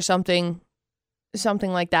 06 or something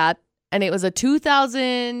like that. And it was a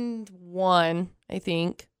 2001, I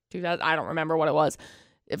think. I don't remember what it was.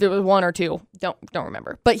 If it was 1 or 2, don't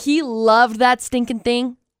remember. But he loved that stinking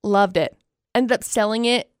thing. Loved it. Ended up selling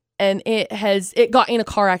it, and it got in a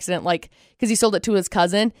car accident, because he sold it to his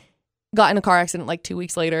cousin. Got in a car accident 2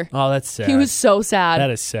 weeks later. Oh, that's sad. He was so sad. That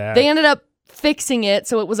is sad. They ended up fixing it,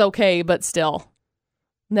 so it was okay, but still.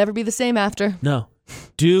 Never be the same after. No.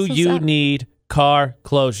 Do So you sad. need car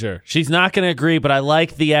closure? She's not going to agree, but I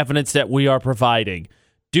like the evidence that we are providing.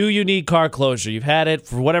 Do you need car closure? You've had it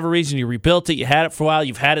for whatever reason. You rebuilt it. You had it for a while.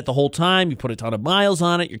 You've had it the whole time. You put a ton of miles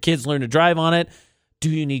on it. Your kids learn to drive on it. Do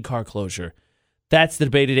you need car closure? That's the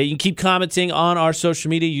debate today. You can keep commenting on our social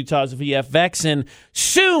media, Utah's VFX, and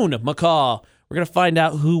soon, McCall, we're going to find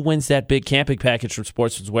out who wins that big camping package from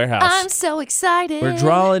Sportsman's Warehouse. I'm so excited. We're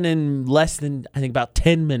drawing in less than, I think, about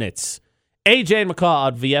 10 minutes. AJ and McCall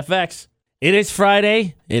on VFX. It is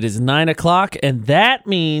Friday. It is 9 o'clock, and that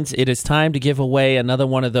means it is time to give away another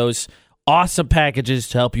one of those awesome packages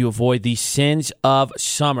to help you avoid the sins of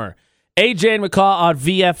summer. AJ and McCall on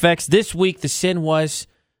VFX. This week, the sin was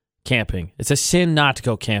camping. It's a sin not to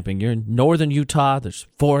go camping. You're in northern Utah. There's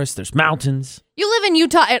forests. There's mountains. You live in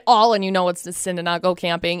Utah at all, and you know it's a sin to not go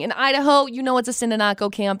camping. In Idaho, you know it's a sin to not go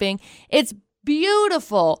camping. It's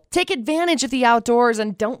beautiful. Take advantage of the outdoors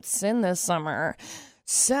and don't sin this summer.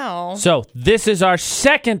 So this is our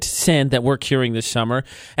second sin that we're curing this summer.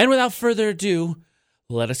 And without further ado,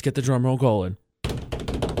 let us get the drum roll going.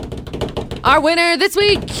 our winner this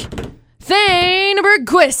week, Thane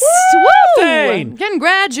Bergquist. Woo! Woo! Thane!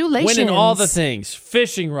 Congratulations. Winning all the things.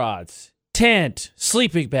 Fishing rods, tent,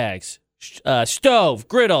 sleeping bags, stove,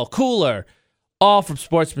 griddle, cooler, all from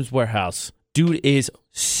Sportsman's Warehouse. Dude is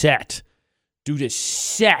set. Dude is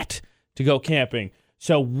set to go camping.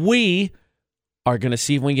 So we are going to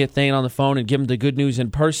see if we can get Thane on the phone and give him the good news in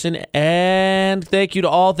person. And thank you to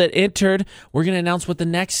all that entered. We're going to announce what the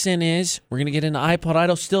next sin is. We're going to get into iPod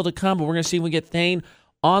Idol still to come, but we're going to see if we can get Thane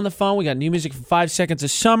on the phone. We got new music for 5 Seconds of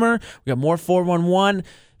Summer. We got more 411.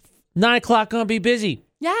 9 o'clock going to be busy.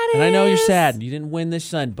 Yeah, it is. And I know you're sad. You didn't win this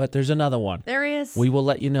Sun, but there's another one. There he is. We will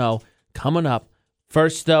let you know coming up.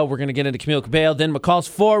 First, though, we're going to get into Camille Cabello, then McCall's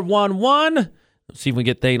 411. Let's see if we can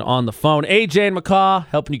get Thane on the phone. AJ and McCall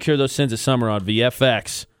helping you cure those sins of summer on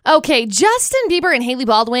VFX. Okay, Justin Bieber and Hailey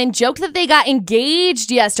Baldwin joked that they got engaged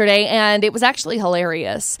yesterday, and it was actually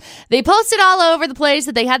hilarious. They posted all over the place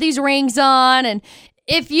that they had these rings on, and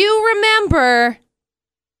if you remember,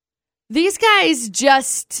 these guys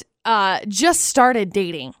just started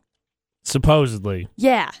dating. Supposedly.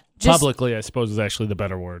 Yeah. Publicly, I suppose, is actually the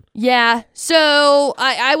better word. Yeah. So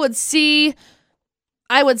I would say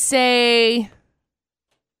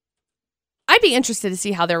I'd be interested to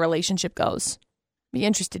see how their relationship goes. Be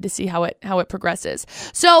interested to see how it progresses.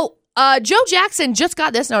 So Joe Jackson just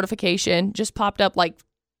got this notification, just popped up like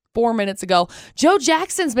 4 minutes ago. Joe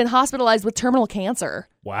Jackson's been hospitalized with terminal cancer.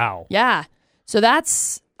 Wow. Yeah. So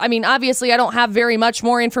that's, I mean, obviously I don't have very much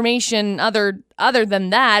more information other than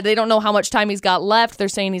that. They don't know how much time he's got left. They're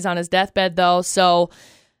saying he's on his deathbed though. So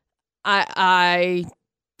the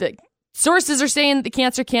sources are saying the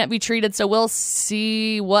cancer can't be treated. So we'll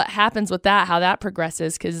see what happens with that, how that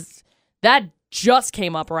progresses, because that just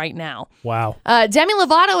came up right now. Wow. Demi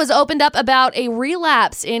Lovato has opened up about a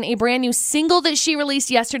relapse in a brand new single that she released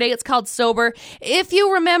yesterday. It's called Sober. If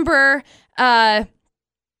you remember, Demi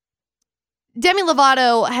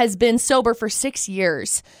Lovato has been sober for 6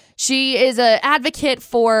 years. She is an advocate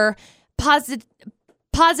for positive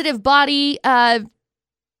body,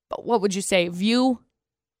 what would you say, view?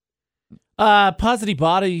 Positive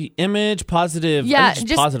body image, positive,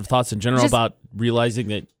 just positive thoughts in general about realizing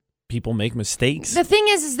that people make mistakes. The thing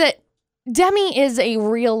is that Demi is a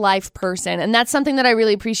real life person, and that's something that I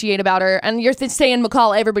really appreciate about her. And you're saying,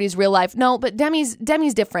 McCall, everybody's real life. No, but Demi's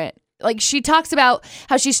different. Like, she talks about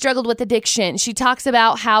how she struggled with addiction. She talks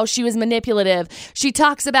about how she was manipulative. She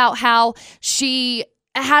talks about how she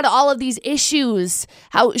had all of these issues,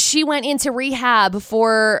 how she went into rehab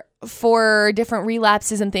for different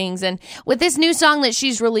relapses and things. And with this new song that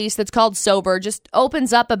she's released that's called Sober, just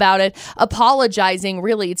opens up about it, apologizing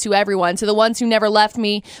really to everyone, to the ones who never left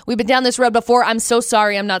me. We've been down this road before. I'm so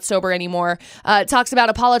sorry I'm not sober anymore. Talks about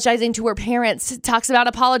apologizing to her parents, talks about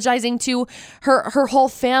apologizing to her whole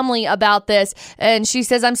family about this. And she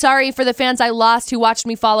says, I'm sorry for the fans I lost who watched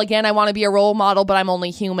me fall again. I want to be a role model, but I'm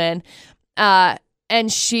only human. And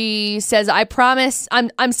she says, I promise,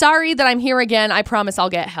 I'm sorry that I'm here again. I promise I'll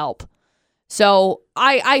get help. So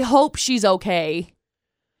I hope she's okay.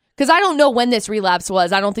 Because I don't know when this relapse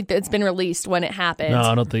was. I don't think that it's been released when it happened. No,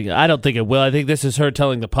 I don't think it will. I think this is her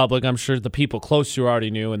telling the public. I'm sure the people close to her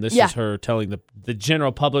already knew, and this is her telling the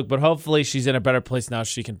general public. But hopefully she's in a better place now.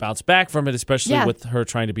 She can bounce back from it, especially with her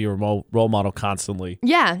trying to be a role model constantly.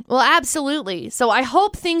 Yeah, well, absolutely. So I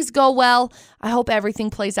hope things go well. I hope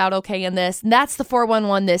everything plays out okay in this. And that's the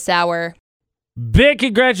 411 this hour. Big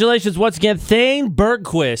congratulations once again. Thane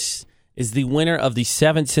Bergquist is the winner of the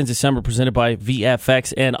 7 Sins of Summer presented by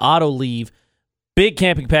VFX and Auto Leave. Big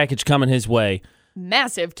camping package coming his way.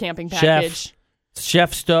 Massive camping package.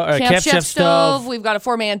 Chef stove. We've got a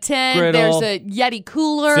 4-man tent. Griddle, there's a Yeti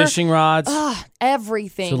cooler. Fishing rods.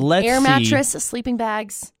 Everything. So let's Air see. mattress, sleeping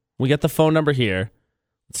bags. We got the phone number here.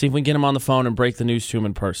 Let's see if we can get him on the phone and break the news to him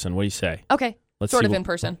in person. What do you say? Okay. Sort of in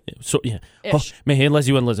person. So, yeah. Ish. Unless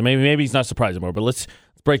you wouldn't listen. Maybe he's not surprised anymore, but let's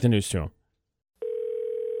break the news to him.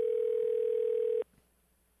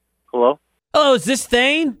 Hello? Oh, is this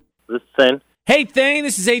Thane? This is Thane. Hey, Thane,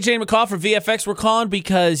 this is AJ McCall from VFX. We're calling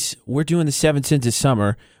because we're doing the 7 Sins of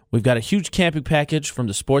Summer. We've got a huge camping package from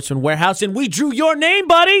the Sportsman Warehouse, and we drew your name,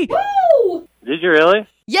 buddy! Woo! Did you really?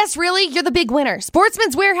 Yes, really. You're the big winner.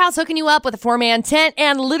 Sportsman's Warehouse hooking you up with a 4-man tent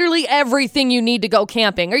and literally everything you need to go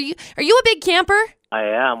camping. Are you a big camper? I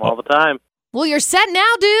am, all the time. Well, you're set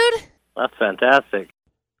now, dude. That's fantastic.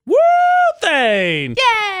 Woo, Thane!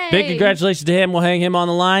 Yay! Big congratulations to him. We'll hang him on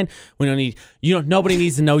the line. We don't need, nobody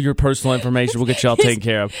needs to know your personal information. We'll get you all taken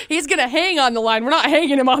care of. He's going to hang on the line. We're not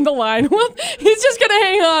hanging him on the line. He's just going to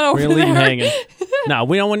hang on over We're going to leave there. him hanging. No,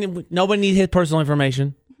 we don't want, nobody needs his personal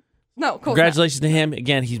information. No, cool. Congratulations to him.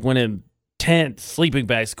 Again, he's winning tent, sleeping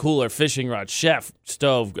bags, cooler, fishing rod, chef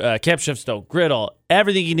stove, camp chef stove, griddle,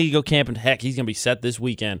 everything you need to go camping. Heck, he's going to be set this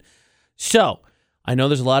weekend. So, I know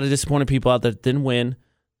there's a lot of disappointed people out there that didn't win.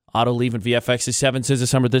 Auto Leave and VFX's 7 Sins of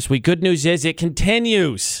Summer this week. Good news is it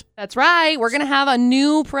continues. That's right. We're going to have a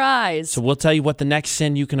new prize. So we'll tell you what the next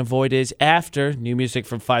sin you can avoid is after new music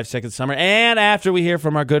from 5 Seconds Summer and after we hear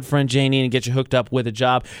from our good friend Janie and get you hooked up with a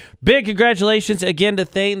job. Big congratulations again to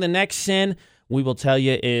Thane. The next sin we will tell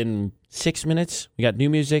you in 6 minutes. We got new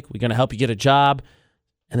music. We're going to help you get a job.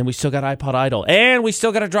 And then we still got iPod Idol. And we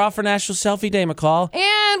still got a draw for National Selfie Day, McCall.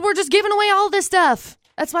 And we're just giving away all this stuff.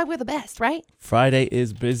 That's why we're the best, right? Friday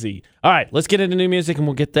is busy. All right, let's get into new music, and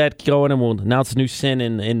we'll get that going, and we'll announce a new sin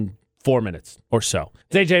in 4 minutes or so.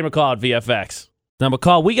 It's AJ McCall at VFX. Now,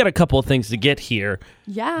 McCall, we got a couple of things to get to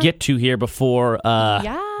here before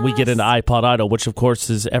we get into iPod Idol, which, of course,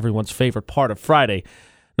 is everyone's favorite part of Friday.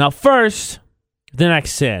 Now, first, the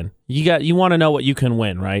next sin. You want to know what you can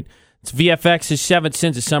win, right? It's VFX's 7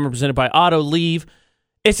 Sins of Summer presented by Auto Leave.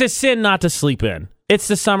 It's a sin not to sleep in. It's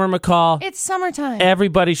the summer, McCall. It's summertime.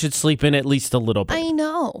 Everybody should sleep in at least a little bit. I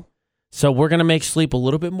know. So we're going to make sleep a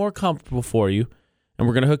little bit more comfortable for you, and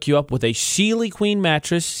we're going to hook you up with a Sealy Queen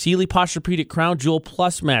mattress, Sealy Posturepedic Crown Jewel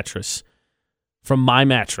Plus mattress from My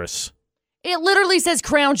Mattress. It literally says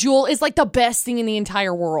Crown Jewel is like the best thing in the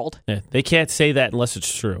entire world. Yeah, they can't say that unless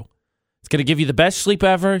it's true. It's going to give you the best sleep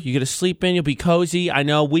ever. You're going to sleep in. You'll be cozy. I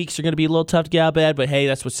know weeks are going to be a little tough to get out of bed, but hey,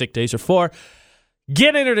 that's what sick days are for.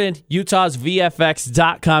 Get entered in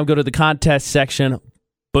utahsvfx.com. Go to the contest section.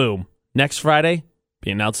 Boom. Next Friday,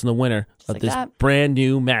 be announcing the winner of this brand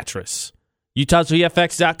new mattress.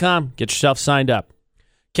 utahsvfx.com. Get yourself signed up.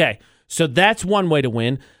 Okay, so that's one way to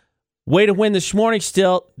win. Way to win this morning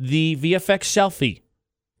still, the VFX selfie.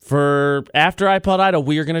 For after iPod Idol,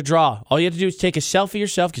 we are going to draw. All you have to do is take a selfie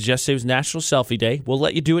yourself, because yesterday was National Selfie Day. We'll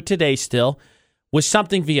let you do it today still, with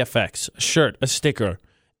something VFX, a shirt, a sticker,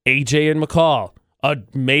 AJ and McCall, a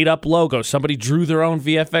made-up logo. Somebody drew their own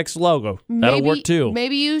VFX logo. That'll work, too.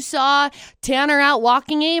 Maybe you saw Tanner out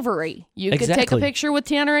walking Avery. You could take a picture with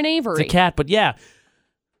Tanner and Avery. It's a cat, but yeah.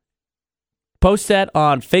 Post that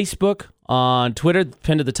on Facebook, on Twitter,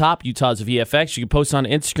 pinned to the top, Utah's VFX. You can post on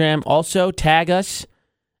Instagram. Also, tag us,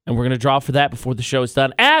 and we're going to draw for that before the show is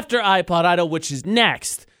done. After iPod Idol, which is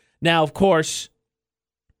next. Now, of course,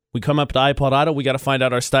 we come up to iPod Idol, we got to find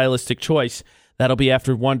out our stylistic choice. That'll be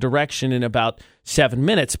after One Direction in about 7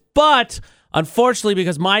 minutes. But, unfortunately,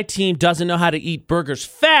 because my team doesn't know how to eat burgers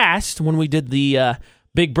fast when we did the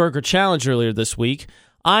Big Burger Challenge earlier this week,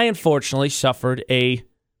 I unfortunately suffered a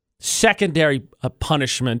secondary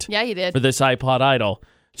punishment Yeah, you did. for this iPod Idol.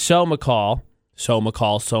 So, McCall,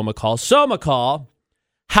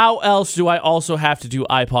 how else do I also have to do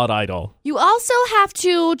iPod Idol? You also have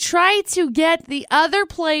to try to get the other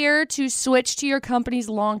player to switch to your company's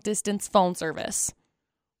long-distance phone service.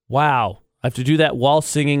 Wow. I have to do that while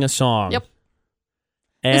singing a song. Yep.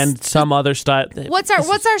 And some other style. What's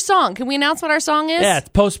our song? Can we announce what our song is? Yeah, it's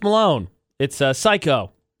Post Malone. It's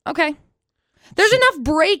Psycho. Okay. There's enough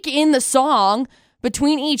break in the song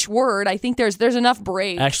between each word. I think there's enough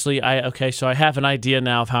break. Actually, so I have an idea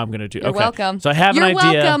now of how I'm going to do. You're welcome. So I have an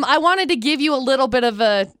idea. You're welcome. I wanted to give you a little bit of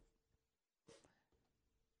a.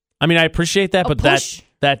 I mean, I appreciate that, but push.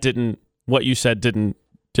 that didn't. What you said didn't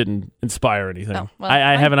inspire anything. Oh, well,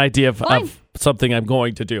 I have an idea of Fine. something I'm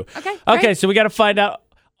going to do. Okay. Okay, great. so we got to find out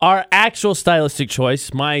our actual stylistic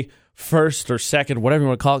choice. My first or second, whatever you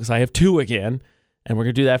want to call it, because I have two again. And we're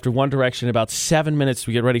going to do that after One Direction in about 7 minutes.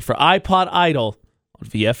 We get ready for iPod Idol on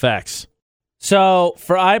VFX. So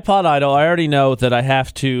for iPod Idol, I already know that I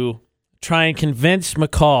have to try and convince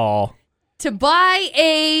McCall to buy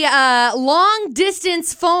a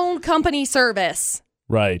long-distance phone company service.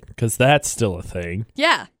 Right, because that's still a thing.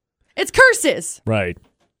 Yeah. It's curses. Right.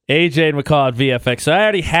 AJ and McCall at VFX. So I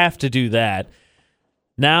already have to do that.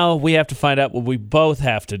 Now we have to find out what we both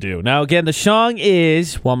have to do. Now, again, the song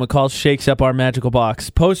is, while McCall shakes up our magical box,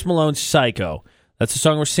 Post Malone Psycho. That's the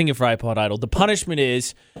song we're singing for iPod Idol. The punishment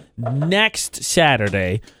is next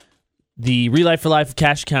Saturday, the Relay for Life of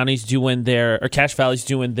Cache Valley's doing their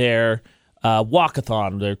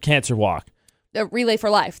walkathon, their cancer walk. The Relay for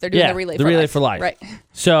Life. They're doing the Relay for Life. Right.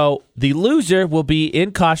 So the loser will be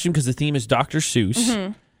in costume because the theme is Dr.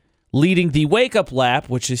 Seuss, leading the wake-up lap,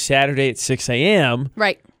 which is Saturday at 6 a.m.,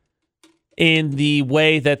 right, in the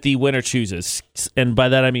way that the winner chooses. And by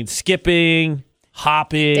that I mean skipping,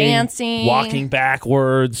 hopping, dancing, walking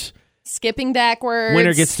backwards. Skipping backwards.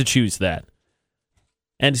 Winner gets to choose that.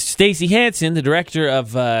 And Stacey Hansen, the director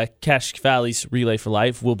of Cache Valley's Relay for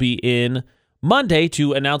Life, will be in Monday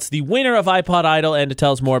to announce the winner of iPod Idol and to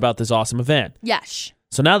tell us more about this awesome event. Yes.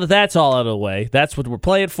 So now that that's all out of the way, that's what we're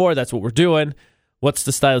playing for, that's what we're doing. What's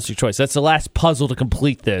the stylistic choice? That's the last puzzle to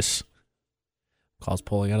complete this. Call's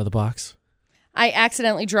pulling out of the box. I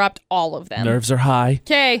accidentally dropped all of them. Nerves are high.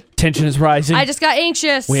 Okay. Tension is rising. I just got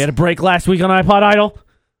anxious. We had a break last week on iPod Idol.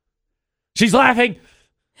 She's laughing.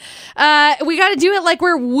 We got to do it like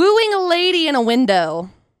we're wooing a lady in a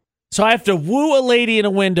window. So I have to woo a lady in a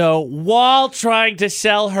window while trying to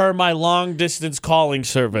sell her my long-distance calling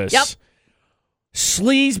service. Yep.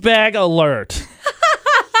 Sleazebag alert.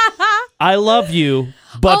 I love you,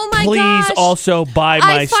 but Oh my please gosh. also buy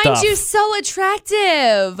my stuff. I find you so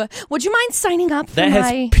attractive. Would you mind signing up for That my...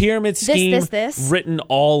 has pyramid scheme this? written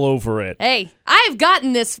all over it. Hey, I've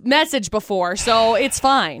gotten this message before, so it's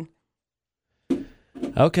fine.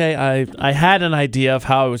 Okay, I had an idea of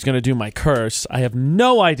how I was going to do my curse. I have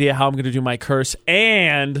no idea how I'm going to do my curse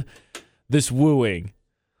and this wooing.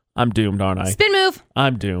 I'm doomed, aren't I? Spin move.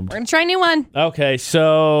 I'm doomed. We're going to try a new one. Okay,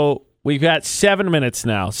 so we've got 7 minutes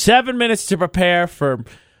now. 7 minutes to prepare for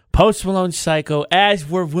Post Malone Psycho as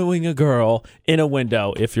we're wooing a girl in a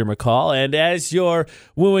window, if you're McCall, and as you're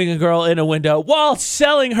wooing a girl in a window while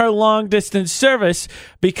selling her long-distance service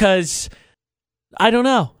because, I don't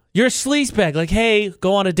know, you're a sleazebag. Like, hey,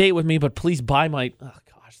 go on a date with me, but please buy my... Oh,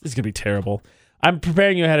 gosh, this is going to be terrible. I'm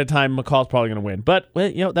preparing you ahead of time. McCall's probably going to win. But,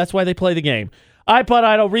 well, that's why they play the game. iPod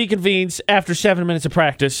Idol reconvenes after 7 minutes of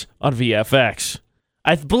practice on VFX.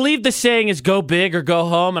 I believe the saying is go big or go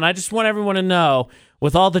home, and I just want everyone to know,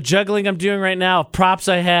 with all the juggling I'm doing right now, props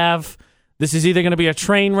I have, this is either going to be a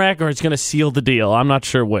train wreck or it's going to seal the deal. I'm not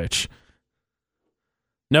sure which.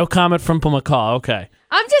 No comment from McCall. Okay.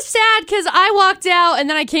 I'm just sad because I walked out and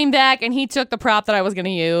then I came back and he took the prop that I was going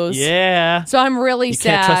to use. Yeah. So I'm really You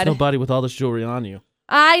sad. can't trust nobody with all this jewelry on you.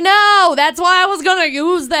 I know. That's why I was going to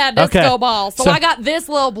use that disco ball. So So- I got this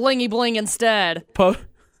little blingy bling instead.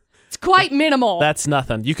 It's quite minimal. That's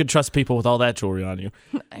nothing. You can trust people with all that jewelry on you.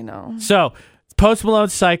 I know. So, Post Malone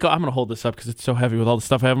Psycho. I'm going to hold this up because it's so heavy with all the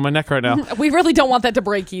stuff I have on my neck right now. We really don't want that to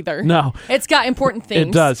break either. No. It's got important things.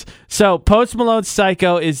 It does. So, Post Malone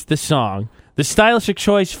Psycho is the song. The stylistic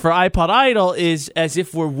choice for iPod Idol is as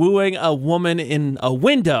if we're wooing a woman in a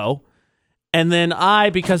window. And then I,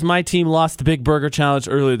 because my team lost the Big Burger Challenge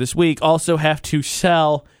earlier this week, also have to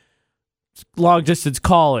sell long-distance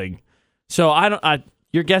calling. So,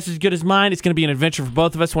 your guess is as good as mine. It's going to be an adventure for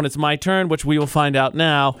both of us when it's my turn, which we will find out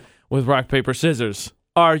now with rock, paper, scissors.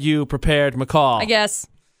 Are you prepared, McCall? I guess.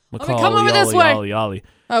 McCall, come over this way. Ollie.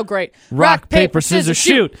 Oh, great. Rock, paper, scissors,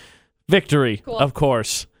 shoot. Victory, Cool. of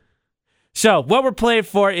course. So, what we're playing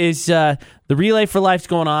for is the Relay for Life's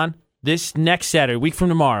going on this next Saturday, a week from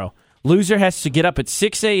tomorrow. Loser has to get up at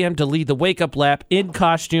 6 a.m. to lead the wake-up lap in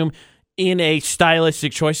costume in a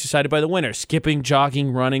stylistic choice decided by the winner. Skipping,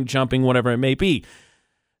 jogging, running, jumping, whatever it may be.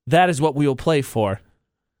 That is what we will play for.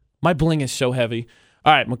 My bling is so heavy.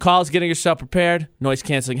 All right, McCall's getting herself prepared.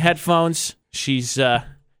 Noise-canceling headphones. She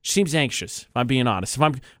seems anxious, if I'm being honest.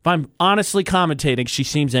 If I'm honestly commentating, she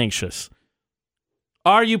seems anxious.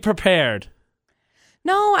 Are you prepared?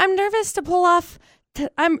 No, I'm nervous to pull off.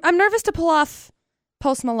 I'm nervous to pull off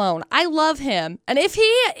Post Malone. I love him. And if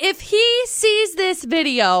he sees this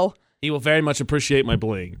video, he will very much appreciate my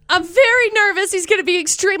bling. I'm very nervous. He's going to be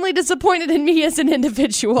extremely disappointed in me as an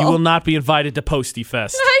individual. You will not be invited to Posty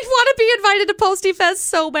Fest. I want to be invited to Posty Fest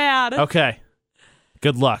so bad. Okay.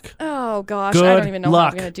 Good luck. Oh, gosh. Good I don't even know luck. how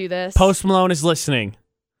I'm going to do this. Post Malone is listening.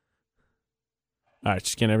 All right,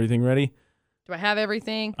 just getting everything ready. Do I have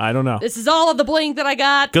everything? I don't know. This is all of the bling that I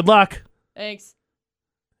got. Good luck. Thanks.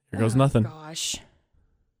 Here goes nothing. Gosh.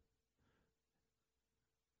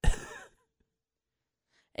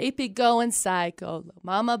 AP going psycho.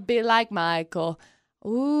 Mama be like Michael.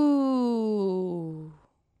 Ooh.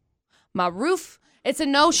 My roof, it's a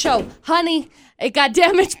no-show. Honey, it got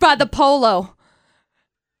damaged by the polo.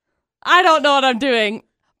 I don't know what I'm doing,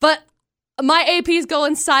 but my AP's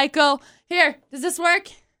going psycho. Here, does this work?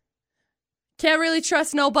 Can't really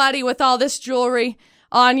trust nobody with all this jewelry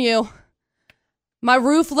on you. My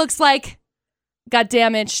roof looks like got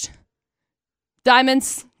damaged.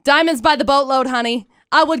 Diamonds by the boatload, honey.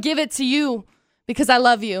 I would give it to you because I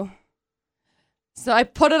love you. So I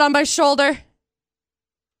put it on my shoulder.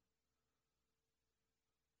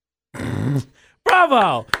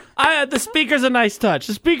 Bravo! The speaker's a nice touch.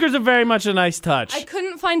 The speaker's a very much a nice touch. I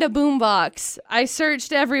couldn't find a boombox. I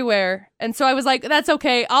searched everywhere, and so I was like, "That's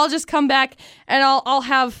okay. I'll just come back and I'll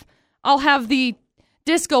have the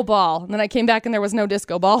disco ball." And then I came back and there was no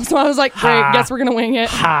disco ball, so I was like, "Great, guess we're gonna wing it."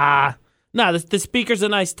 Ha! No, the speaker's a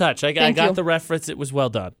nice touch. I got you. the reference. It was well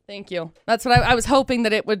done. Thank you. That's what I was hoping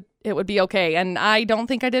that it would be okay, and I don't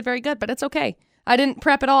think I did very good, but it's okay. I didn't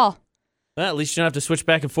prep at all. Well, at least you don't have to switch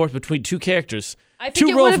back and forth between two characters. I think two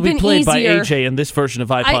it roles would have will be been played by easier. AJ in this version of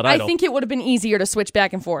iPod I Idol. think it would have been easier to switch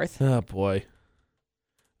back and forth. Oh, boy.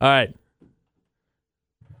 All right.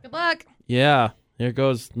 Good luck. Yeah. Here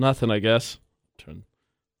goes nothing, I guess.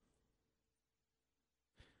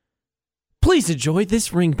 Please enjoy this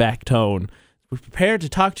ringback tone. We're prepared to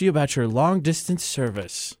talk to you about your long-distance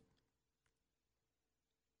service.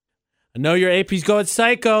 I know your AP's going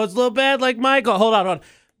psycho. It's a little bad like Michael. Hold on.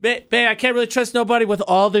 Babe, I can't really trust nobody with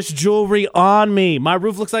all this jewelry on me. My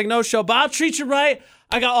roof looks like no show, but I'll treat you right.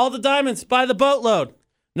 I got all the diamonds by the boatload.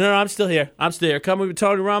 No, I'm still here. Come with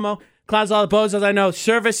Tony Ramo. Clowns all the bozos. I know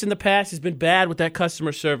service in the past has been bad with that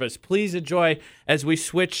customer service. Please enjoy as we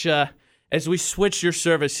switch your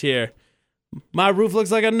service here. My roof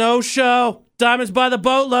looks like a no-show. Diamonds by the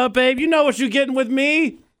boatload, babe. You know what you're getting with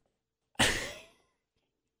me.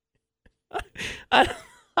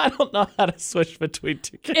 I don't know how to switch between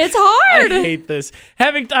two. It's hard. I hate this.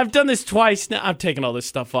 I've done this twice now. I'm taking all this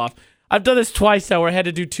stuff off. I've done this twice now where I had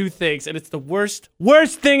to do two things, and it's the worst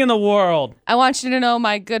thing in the world. I want you to know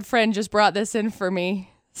my good friend just brought this in for me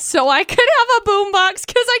so I could have a boombox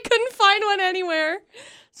because I couldn't find one anywhere.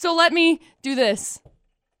 So let me do this.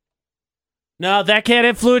 No, that can't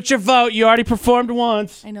influence your vote. You already performed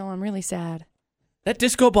once. I know, I'm really sad. That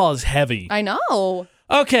disco ball is heavy. I know.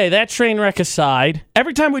 Okay, that train wreck aside,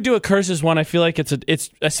 every time we do a curses one, I feel like it's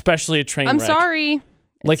especially a train wreck. I'm sorry.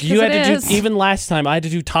 Like you had to do, even last time, I had to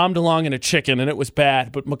do Tom DeLonge and a chicken, and it was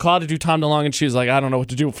bad. But McCall had to do Tom DeLonge, and she was like, I don't know what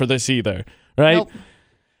to do for this either. Right? Nope.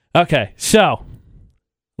 Okay, so,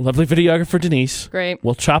 lovely videographer Denise. Great.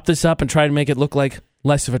 We'll chop this up and try to make it look like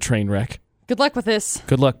less of a train wreck. Good luck with this.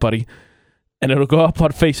 Good luck, buddy. And it'll go up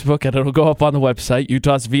on Facebook, and it'll go up on the website,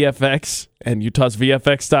 Utah's VFX, and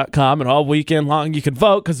utahsvfx.com. And all weekend long, you can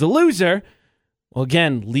vote, because the loser will,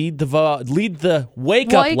 again, lead the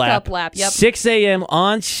wake-up lap. Yep. 6 a.m.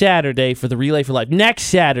 on Saturday for the Relay for Life. Next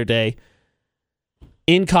Saturday,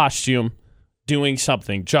 in costume, doing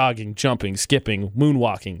something. Jogging, jumping, skipping,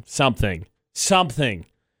 moonwalking, something.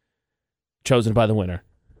 Chosen by the winner.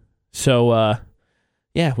 So,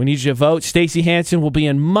 yeah, we need you to vote. Stacey Hansen will be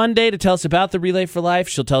in Monday to tell us about the Relay for Life.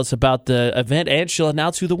 She'll tell us about the event, and she'll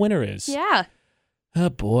announce who the winner is. Yeah. Oh,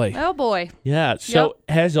 boy. Yeah, so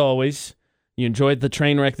as always, you enjoyed the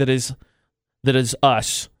train wreck that is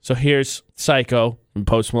us. So here's Psycho from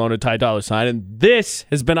Post Malone and Ty Dolla $ign, and this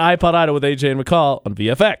has been iPod Idol with AJ and McCall on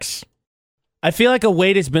VFX. I feel like a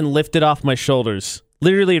weight has been lifted off my shoulders,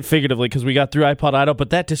 literally and figuratively, because we got through iPod Idol, but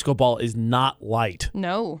that disco ball is not light.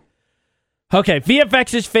 No. Okay,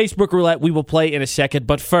 VFX's Facebook Roulette we will play in a second,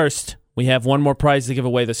 but first, we have one more prize to give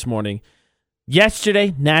away this morning.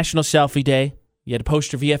 Yesterday, National Selfie Day. You had to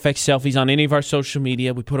post your VFX selfies on any of our social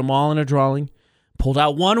media. We put them all in a drawing, pulled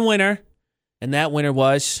out one winner, and that winner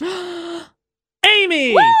was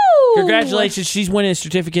Amy! Woo! Congratulations, she's winning a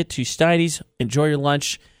certificate to Steiny's. Enjoy your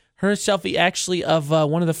lunch. Her selfie actually of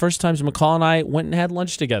one of the first times McCall and I went and had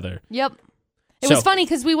lunch together. Yep. It was funny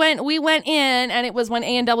because we went in, and it was when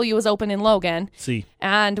A&W was open in Logan. See.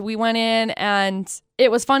 And we went in, and it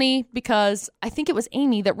was funny because I think it was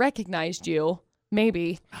Amy that recognized you,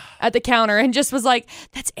 maybe, at the counter, and just was like,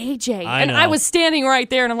 that's AJ. I was standing right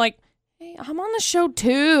there, and I'm like, hey, I'm on the show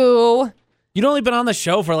too. You'd only been on the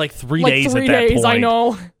show for like 3 days at that 3 days, point. I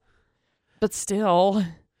know. But still.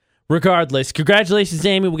 Regardless, congratulations,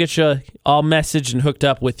 Amy. We'll get you all messaged and hooked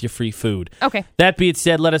up with your free food. Okay. That being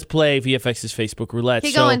said, let us play VFX's Facebook Roulette.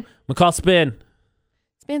 Keep going. McCall, spin.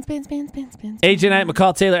 Spin. AJ Knight,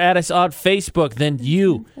 McCall Taylor, add us on Facebook. Then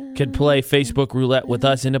you can play Facebook Roulette with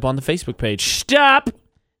us. End up on the Facebook page. Stop!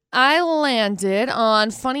 I landed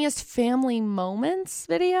on Funniest Family Moments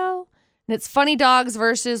video. And it's funny dogs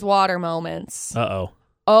versus water moments. Uh-oh.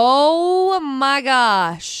 Oh, my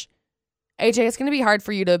gosh. AJ, it's going to be hard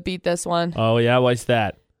for you to beat this one. Oh, yeah? Why's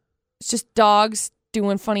that? It's just dogs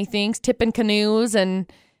doing funny things, tipping canoes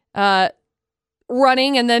and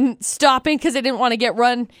running and then stopping because they didn't want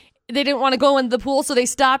to They didn't want to go in the pool, so they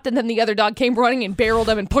stopped, and then the other dog came running and barreled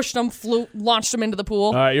them and pushed them, launched them into the pool.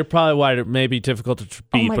 All right, you're probably wide. It may be difficult to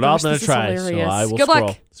beat, but I'm going to try. So I will Good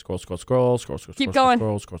luck. Scroll. Keep going.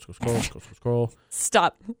 Scroll.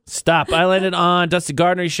 Stop. I landed on Dustin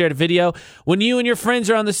Gardner. He shared a video. When you and your friends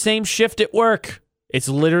are on the same shift at work, it's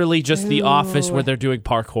literally just the office where they're doing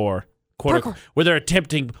parkour. Where they're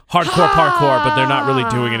attempting hardcore parkour, but they're not really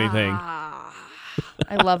doing anything.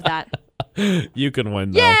 I love that. You can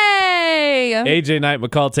win, though. Yay! AJ Knight,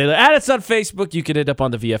 McCall Taylor. Add us on Facebook. You can end up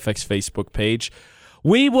on the VFX Facebook page.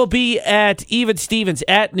 We will be at Even Stevens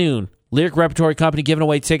at noon. Lyric Repertory Company giving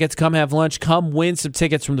away tickets. Come have lunch. Come win some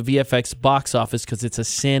tickets from the VFX box office because it's a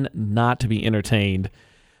sin not to be entertained.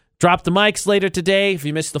 Drop the mics later today. If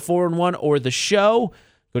you missed the 4-in-1 or the show,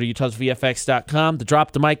 go to utahsvfx.com. The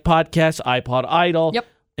Drop the Mic podcast, iPod Idol. Yep.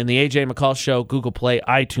 And the AJ McCall Show, Google Play,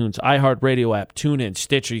 iTunes, iHeartRadio app, TuneIn,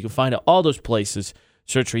 Stitcher. You can find it all those places.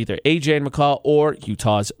 Search for either AJ and McCall or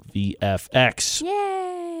Utah's VFX.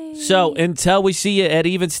 Yay! So until we see you at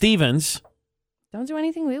Even Stevens. Don't do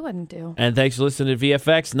anything we wouldn't do. And thanks for listening to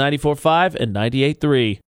VFX 94.5 and 98.3.